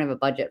told we don't have a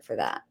budget for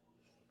that.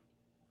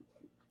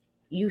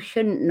 You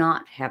shouldn't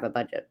not have a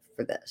budget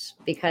for this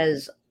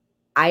because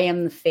I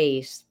am the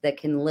face that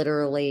can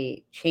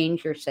literally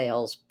change your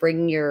sales,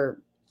 bring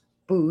your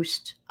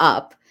boost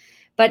up,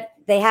 but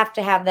they have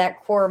to have that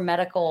core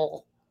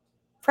medical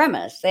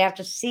premise. They have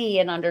to see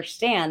and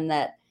understand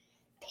that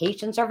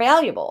patients are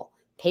valuable.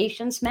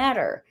 Patients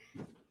matter.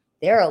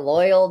 They're a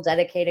loyal,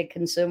 dedicated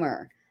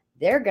consumer.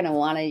 they're going to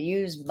want to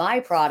use my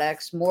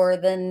products more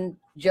than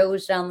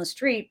Joe's down the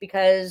street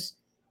because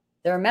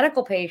they're a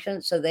medical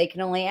patient, so they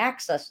can only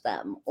access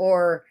them.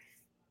 Or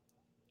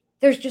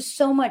there's just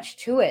so much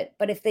to it.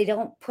 But if they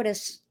don't put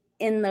us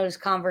in those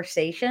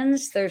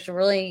conversations, they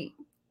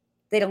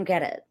don't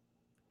get it.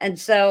 And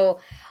so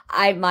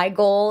my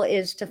goal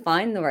is to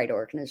find the right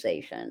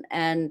organization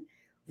and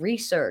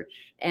research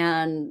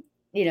and,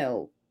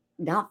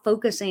 not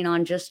focusing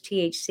on just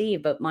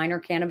THC, but minor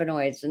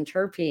cannabinoids and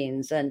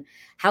terpenes. And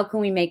how can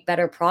we make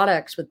better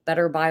products with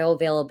better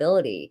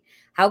bioavailability?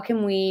 How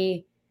can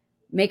we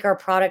make our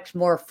products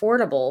more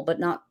affordable,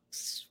 but not,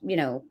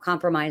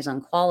 compromise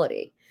on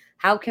quality?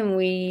 How can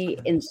we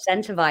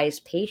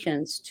incentivize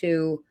patients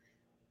to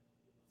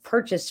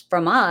purchase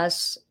from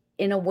us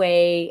in a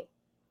way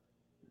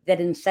that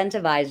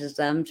incentivizes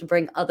them to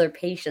bring other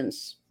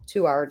patients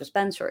to our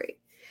dispensary?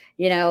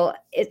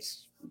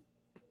 It's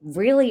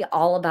really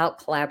all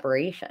about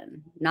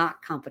collaboration,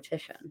 not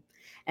competition.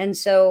 And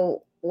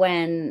so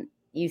when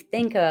you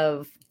think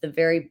of the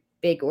very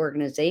big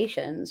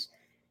organizations,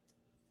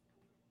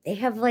 they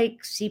have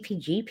like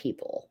CPG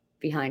people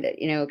behind it,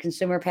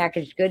 consumer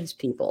packaged goods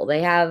people.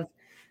 They have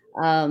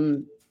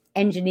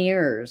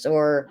engineers,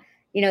 or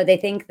they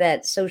think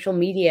that social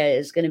media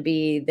is going to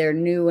be their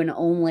new and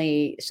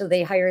only, so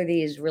they hire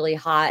these really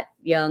hot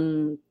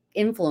young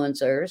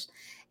influencers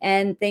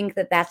and think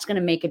that that's going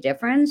to make a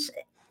difference.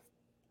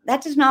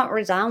 That does not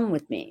resound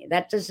with me.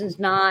 That is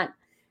not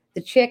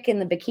the chick in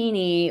the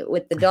bikini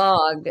with the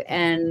dog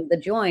and the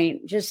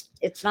joint. Just,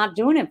 it's not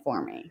doing it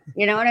for me.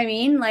 You know what I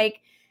mean? Like,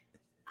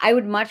 I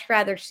would much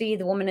rather see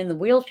the woman in the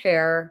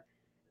wheelchair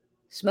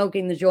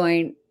smoking the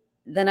joint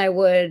than I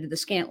would the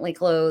scantily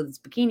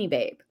clothed bikini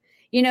babe.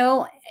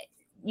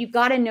 You've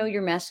got to know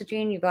your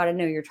messaging. You've got to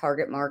know your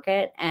target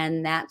market.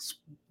 And that's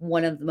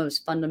one of the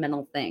most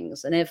fundamental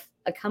things. And if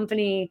a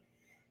company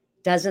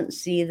doesn't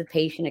see the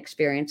patient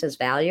experience as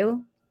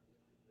value,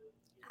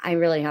 I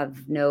really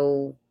have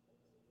no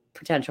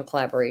potential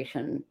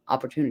collaboration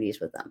opportunities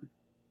with them.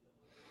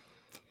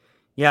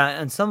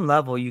 Yeah, on some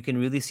level, you can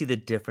really see the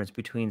difference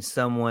between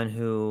someone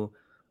who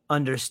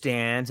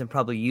understands and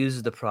probably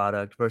uses the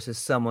product versus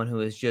someone who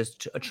is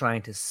just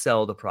trying to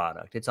sell the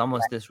product. It's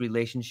almost this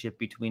relationship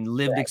between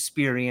lived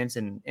experience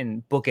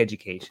and book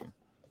education.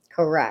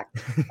 Correct.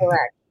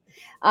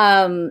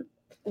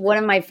 One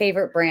of my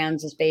favorite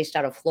brands is based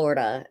out of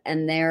Florida,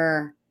 and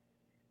they're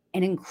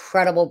an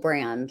incredible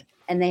brand.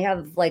 And they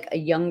have like a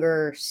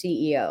younger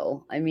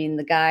CEO. I mean,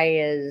 the guy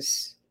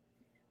is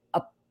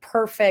a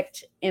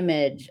perfect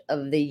image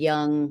of the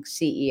young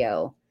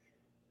CEO.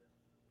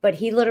 But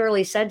he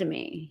literally said to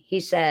me, he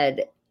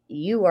said,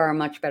 "You are a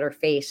much better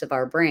face of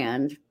our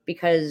brand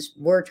because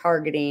we're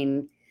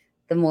targeting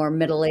the more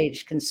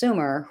middle-aged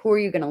consumer. Who are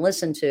you going to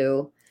listen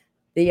to?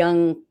 The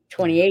young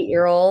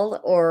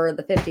 28-year-old or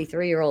the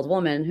 53-year-old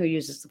woman who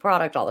uses the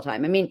product all the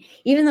time?" I mean,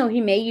 even though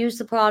he may use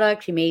the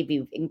product, he may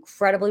be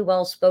incredibly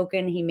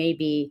well-spoken, he may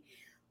be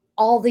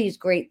all these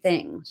great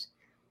things.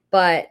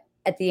 But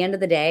at the end of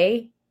the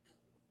day,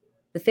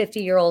 the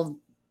 50-year-old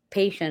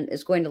patient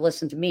is going to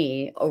listen to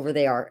me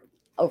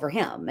over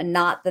him. And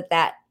not that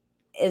that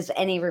is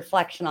any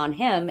reflection on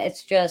him.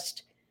 It's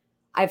just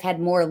I've had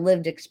more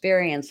lived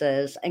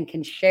experiences and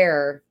can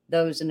share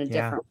those in a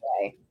different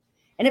way.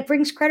 And it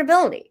brings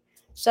credibility.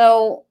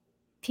 So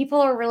people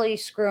are really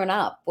screwing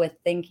up with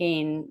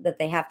thinking that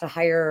they have to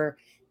hire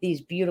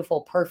these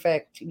beautiful,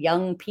 perfect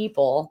young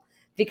people,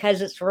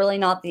 because it's really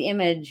not the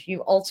image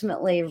you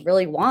ultimately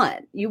really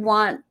want. You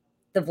want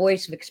the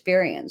voice of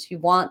experience. You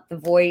want the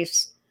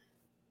voice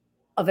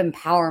of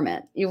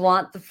empowerment. You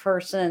want the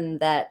person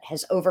that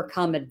has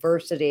overcome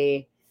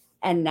adversity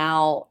and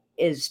now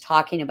is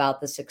talking about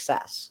the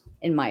success,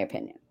 in my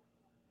opinion.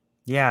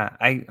 Yeah,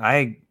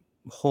 I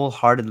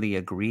wholeheartedly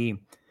agree.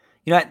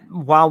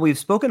 While we've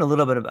spoken a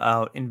little bit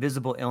about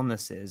invisible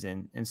illnesses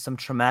and some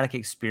traumatic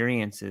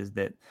experiences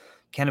that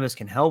cannabis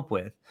can help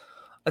with,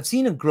 I've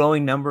seen a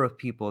growing number of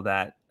people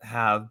that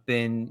have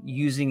been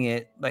using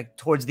it like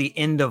towards the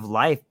end of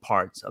life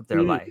parts of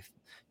their life.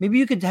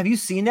 Maybe have you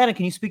seen that? And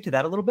can you speak to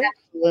that a little bit?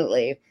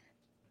 Absolutely.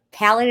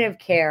 Palliative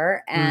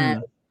care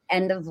and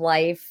end of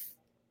life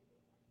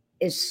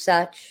is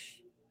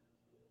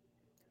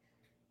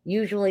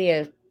usually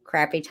a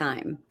crappy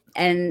time.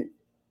 And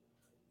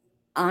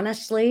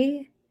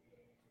honestly,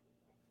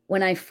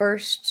 when I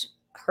first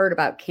heard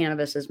about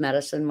cannabis as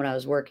medicine, when I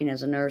was working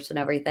as a nurse and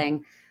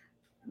everything,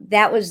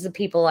 that was the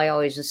people I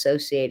always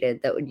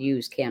associated that would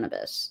use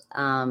cannabis,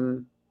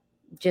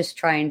 just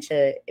trying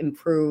to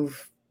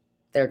improve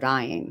their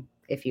dying,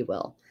 if you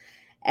will.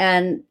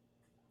 And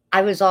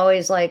I was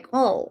always like,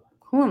 well,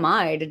 who am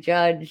I to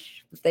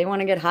judge if they want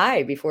to get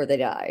high before they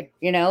die?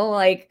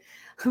 Like,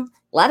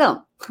 let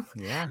them.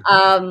 Yeah.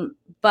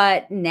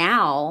 But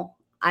now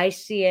I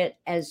see it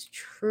as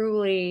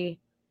truly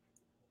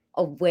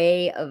a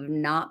way of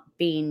not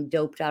being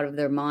doped out of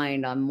their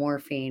mind on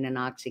morphine and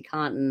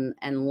OxyContin,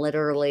 and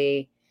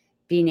literally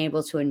being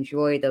able to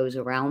enjoy those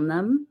around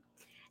them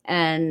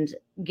and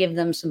give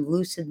them some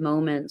lucid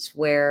moments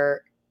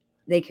where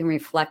they can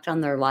reflect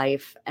on their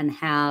life and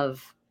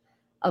have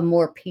a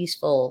more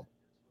peaceful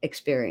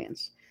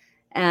experience.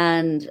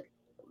 And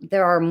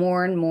there are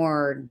more and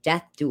more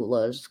death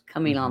doulas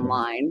coming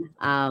online.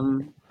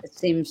 It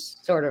seems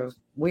sort of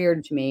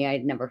weird to me.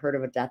 I'd never heard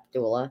of a death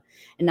doula.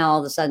 And now all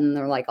of a sudden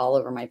they're like all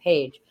over my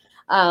page,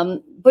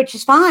 which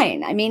is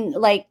fine. I mean,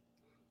 like,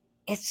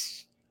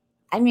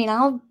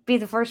 I'll be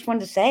the first one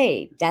to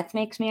say death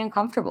makes me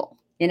uncomfortable.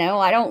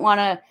 I don't want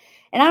to,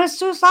 and I was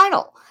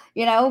suicidal,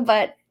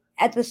 but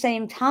at the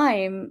same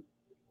time,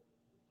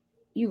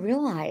 you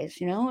realize,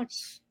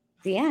 it's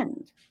the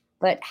end.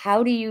 But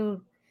how do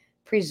you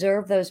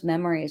preserve those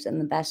memories in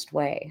the best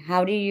way?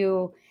 How do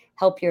you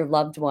help your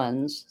loved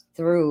ones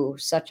through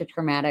such a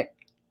traumatic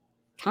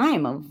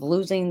time of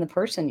losing the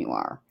person you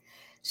are?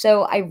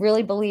 So I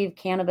really believe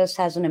cannabis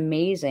has an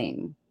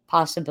amazing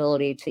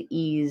possibility to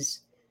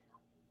ease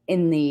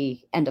in the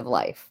end of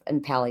life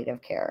and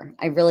palliative care.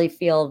 I really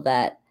feel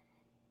that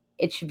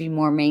it should be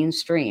more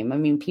mainstream. I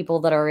mean,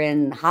 people that are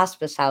in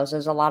hospice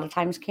houses a lot of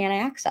times can't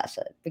access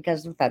it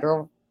because of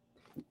federal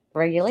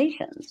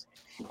regulations.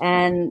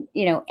 And,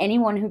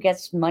 anyone who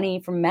gets money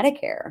from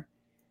Medicare,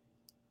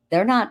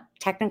 they're not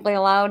technically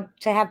allowed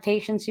to have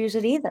patients use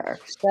it either.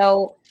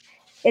 So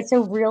it's a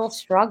real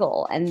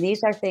struggle. And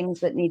these are things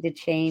that need to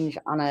change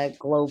on a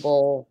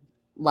global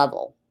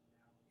level.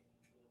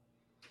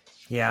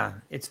 Yeah,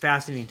 it's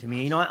fascinating to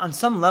me. On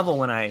some level,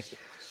 when I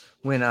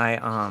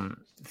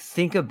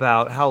think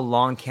about how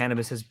long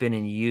cannabis has been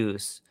in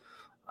use,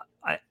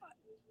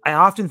 I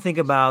often think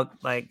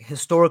about like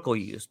historical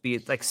use, be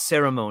it like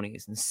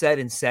ceremonies and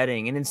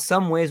setting. And in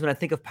some ways, when I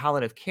think of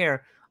palliative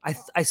care,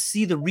 I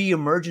see the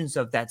reemergence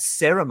of that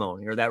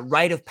ceremony or that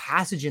rite of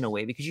passage in a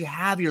way, because you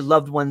have your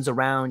loved ones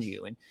around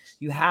you and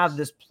you have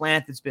this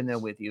plant that's been there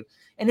with you.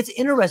 And it's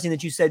interesting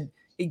that you said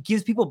it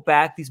gives people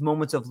back these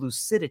moments of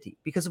lucidity,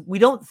 because we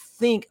don't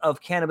think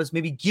of cannabis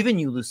maybe giving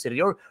you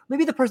lucidity, or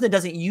maybe the person that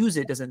doesn't use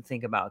it doesn't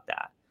think about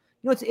that.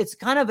 It's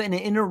kind of an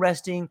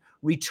interesting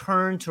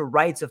return to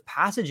rites of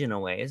passage in a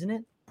way, isn't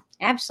it?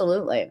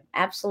 Absolutely.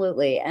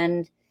 Absolutely.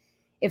 And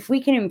if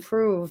we can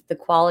improve the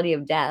quality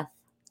of death,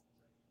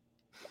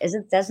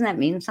 doesn't that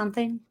mean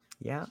something?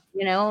 Yeah.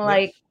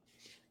 Like,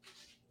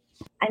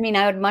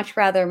 I would much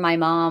rather my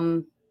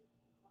mom,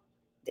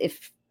 when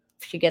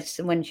she gets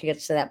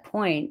to that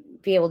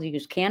point, be able to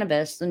use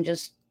cannabis than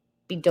just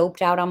be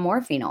doped out on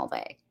morphine all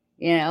day.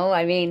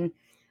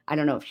 I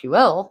don't know if she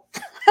will,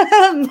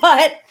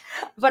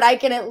 but I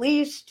can at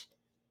least,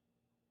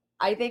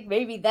 I think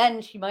maybe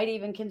then she might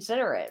even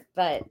consider it.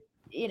 But,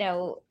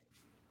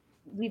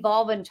 we've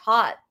all been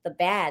taught the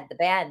bad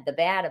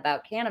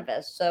about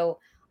cannabis. So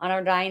on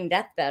our dying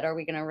deathbed, are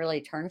we going to really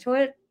turn to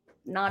it?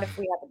 Not if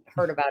we haven't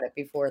heard about it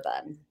before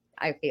then,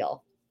 I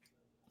feel.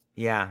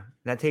 Yeah,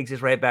 that takes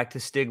us right back to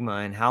stigma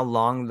and how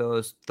long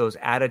those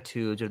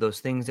attitudes or those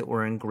things that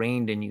were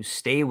ingrained in you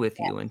stay with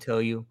you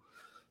until you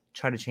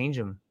try to change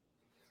them.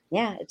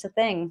 Yeah, it's a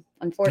thing,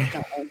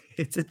 unfortunately.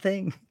 It's a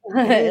thing.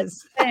 It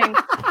is. A thing.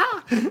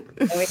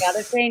 And we got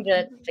to change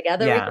it.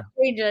 Together we can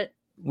change it.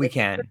 We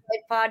can.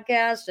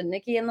 Podcast and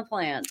Nikki and the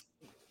Plant.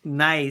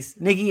 Nice.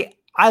 Nikki,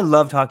 I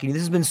love talking to you.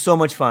 This has been so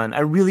much fun.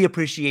 I really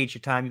appreciate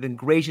your time. You've been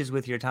gracious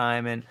with your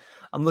time, and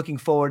I'm looking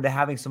forward to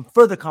having some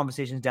further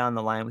conversations down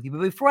the line with you.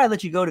 But before I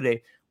let you go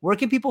today, where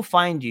can people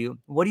find you?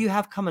 What do you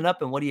have coming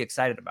up, and what are you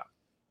excited about?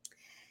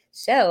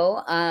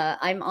 So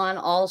I'm on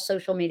all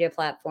social media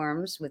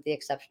platforms with the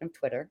exception of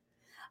Twitter.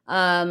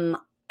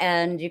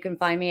 And you can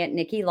find me at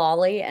Nikki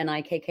Lawley,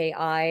 Nikki.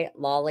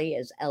 Lawley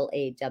is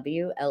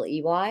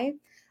Lawley.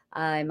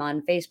 I'm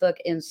on Facebook,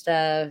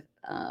 Insta,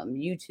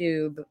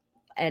 YouTube,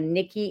 and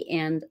Nikki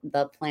and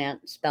the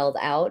Plant spelled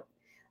out.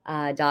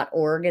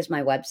 .org is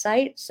my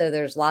website. So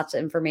there's lots of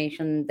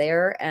information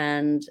there.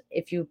 And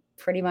if you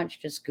pretty much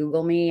just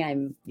Google me,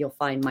 you'll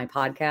find my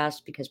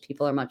podcast, because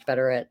people are much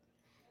better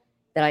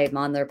that I am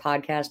on their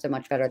podcast. They're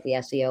much better at the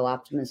SEO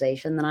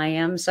optimization than I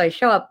am. So I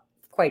show up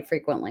quite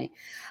frequently.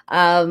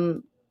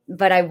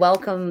 But I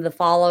welcome the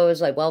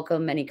follows. I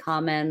welcome any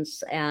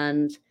comments.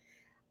 And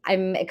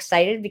I'm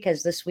excited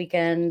because this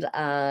weekend,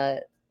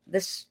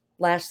 this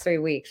last 3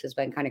 weeks has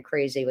been kind of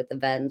crazy with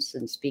events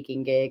and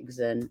speaking gigs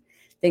and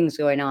things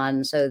going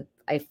on. So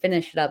I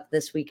finished up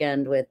this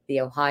weekend with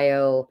the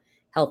Ohio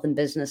Health and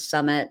Business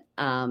Summit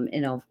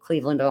in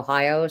Cleveland,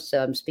 Ohio.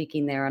 So I'm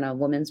speaking there on a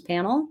women's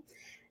panel.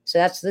 So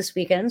that's this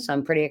weekend. So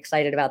I'm pretty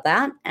excited about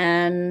that.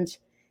 And,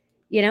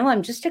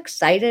 I'm just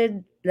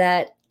excited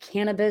that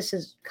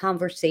cannabis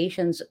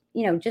conversations,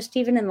 just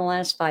even in the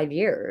last 5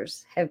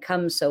 years have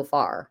come so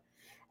far.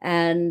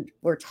 And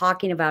we're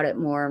talking about it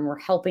more, and we're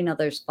helping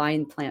others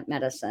find plant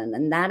medicine.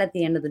 And that, at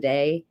the end of the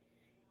day,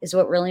 is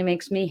what really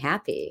makes me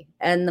happy.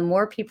 And the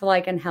more people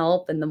I can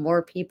help, and the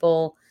more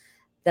people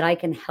that I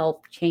can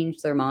help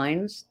change their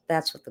minds,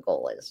 that's what the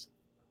goal is.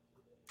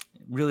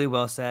 Really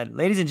well said.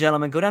 Ladies and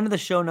gentlemen, go down to the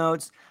show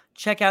notes,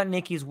 check out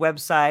Nikki's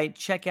website,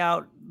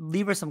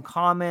 leave her some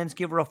comments,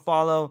 give her a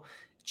follow.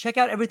 check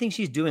out everything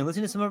she's doing.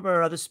 Listen to some of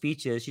her other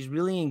speeches. She's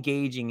really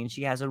engaging, and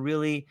she has a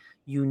really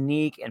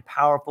unique and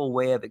powerful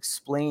way of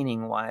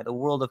explaining why the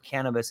world of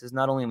cannabis is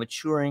not only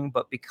maturing,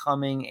 but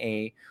becoming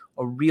a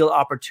real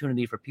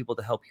opportunity for people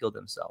to help heal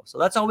themselves. So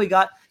that's all we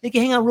got. Nikki,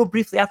 hang on real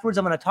briefly. Afterwards,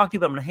 I'm going to talk to you,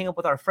 but I'm going to hang up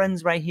with our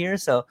friends right here.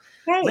 So,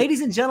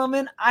 ladies and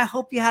gentlemen, I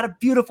hope you had a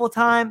beautiful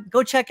time.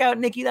 Go check out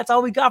Nikki. That's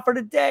all we got for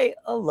today.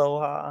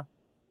 Aloha.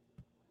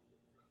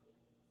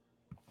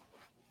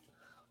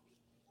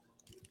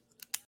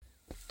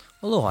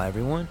 Aloha,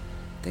 everyone.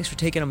 Thanks for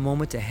taking a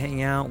moment to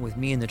hang out with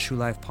me in the True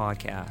Life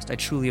podcast. I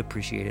truly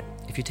appreciate it.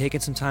 If you're taking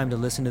some time to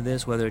listen to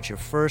this, whether it's your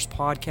first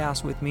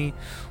podcast with me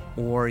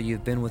or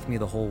you've been with me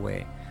the whole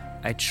way,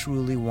 I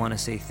truly want to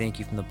say thank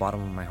you from the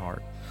bottom of my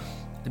heart.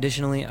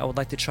 Additionally, I would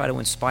like to try to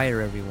inspire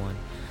everyone.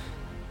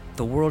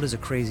 The world is a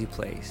crazy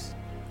place,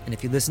 and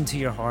if you listen to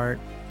your heart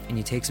and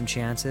you take some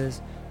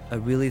chances, I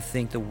really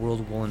think the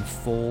world will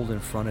unfold in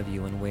front of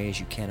you in ways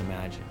you can't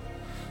imagine.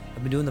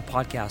 I've been doing the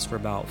podcast for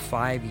about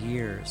 5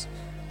 years.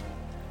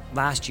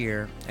 Last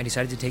year, I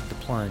decided to take the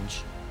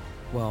plunge.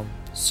 Well,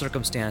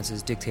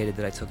 circumstances dictated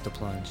that I took the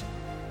plunge,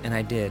 and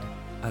I did.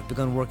 I've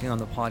begun working on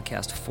the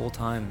podcast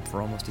full-time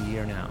for almost a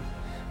year now,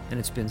 and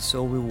it's been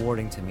so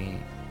rewarding to me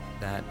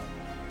that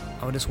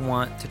I would just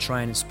want to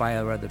try and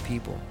inspire other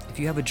people. If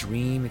you have a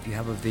dream, if you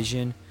have a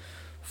vision,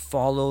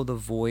 follow the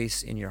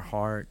voice in your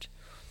heart,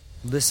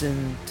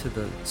 listen to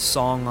the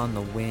song on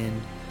the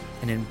wind,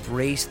 and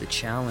embrace the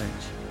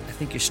challenge.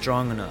 I think you're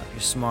strong enough,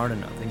 you're smart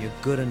enough, and you're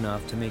good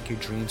enough to make your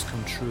dreams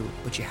come true,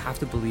 but you have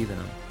to believe in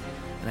them.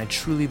 And I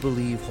truly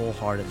believe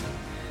wholeheartedly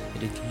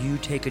that if you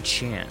take a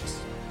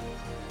chance,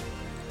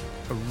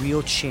 a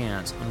real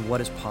chance on what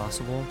is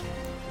possible,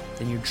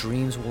 then your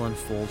dreams will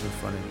unfold in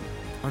front of you.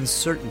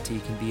 Uncertainty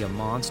can be a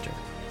monster.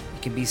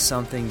 It can be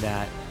something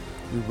that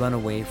we run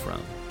away from.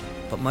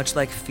 But much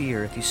like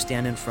fear, if you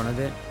stand in front of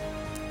it,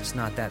 it's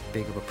not that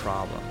big of a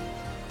problem.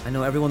 I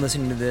know everyone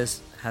listening to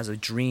this has a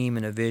dream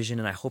and a vision,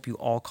 and I hope you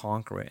all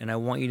conquer it. And I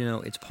want you to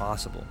know it's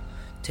possible.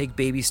 Take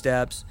baby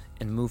steps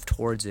and move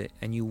towards it,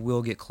 and you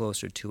will get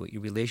closer to it.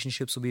 Your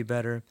relationships will be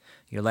better.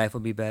 Your life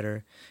will be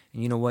better.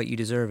 And you know what? You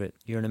deserve it.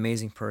 You're an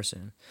amazing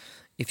person.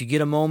 If you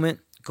get a moment,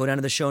 go down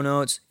to the show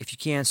notes. If you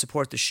can,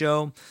 support the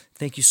show.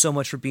 Thank you so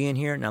much for being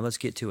here. Now let's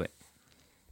get to it.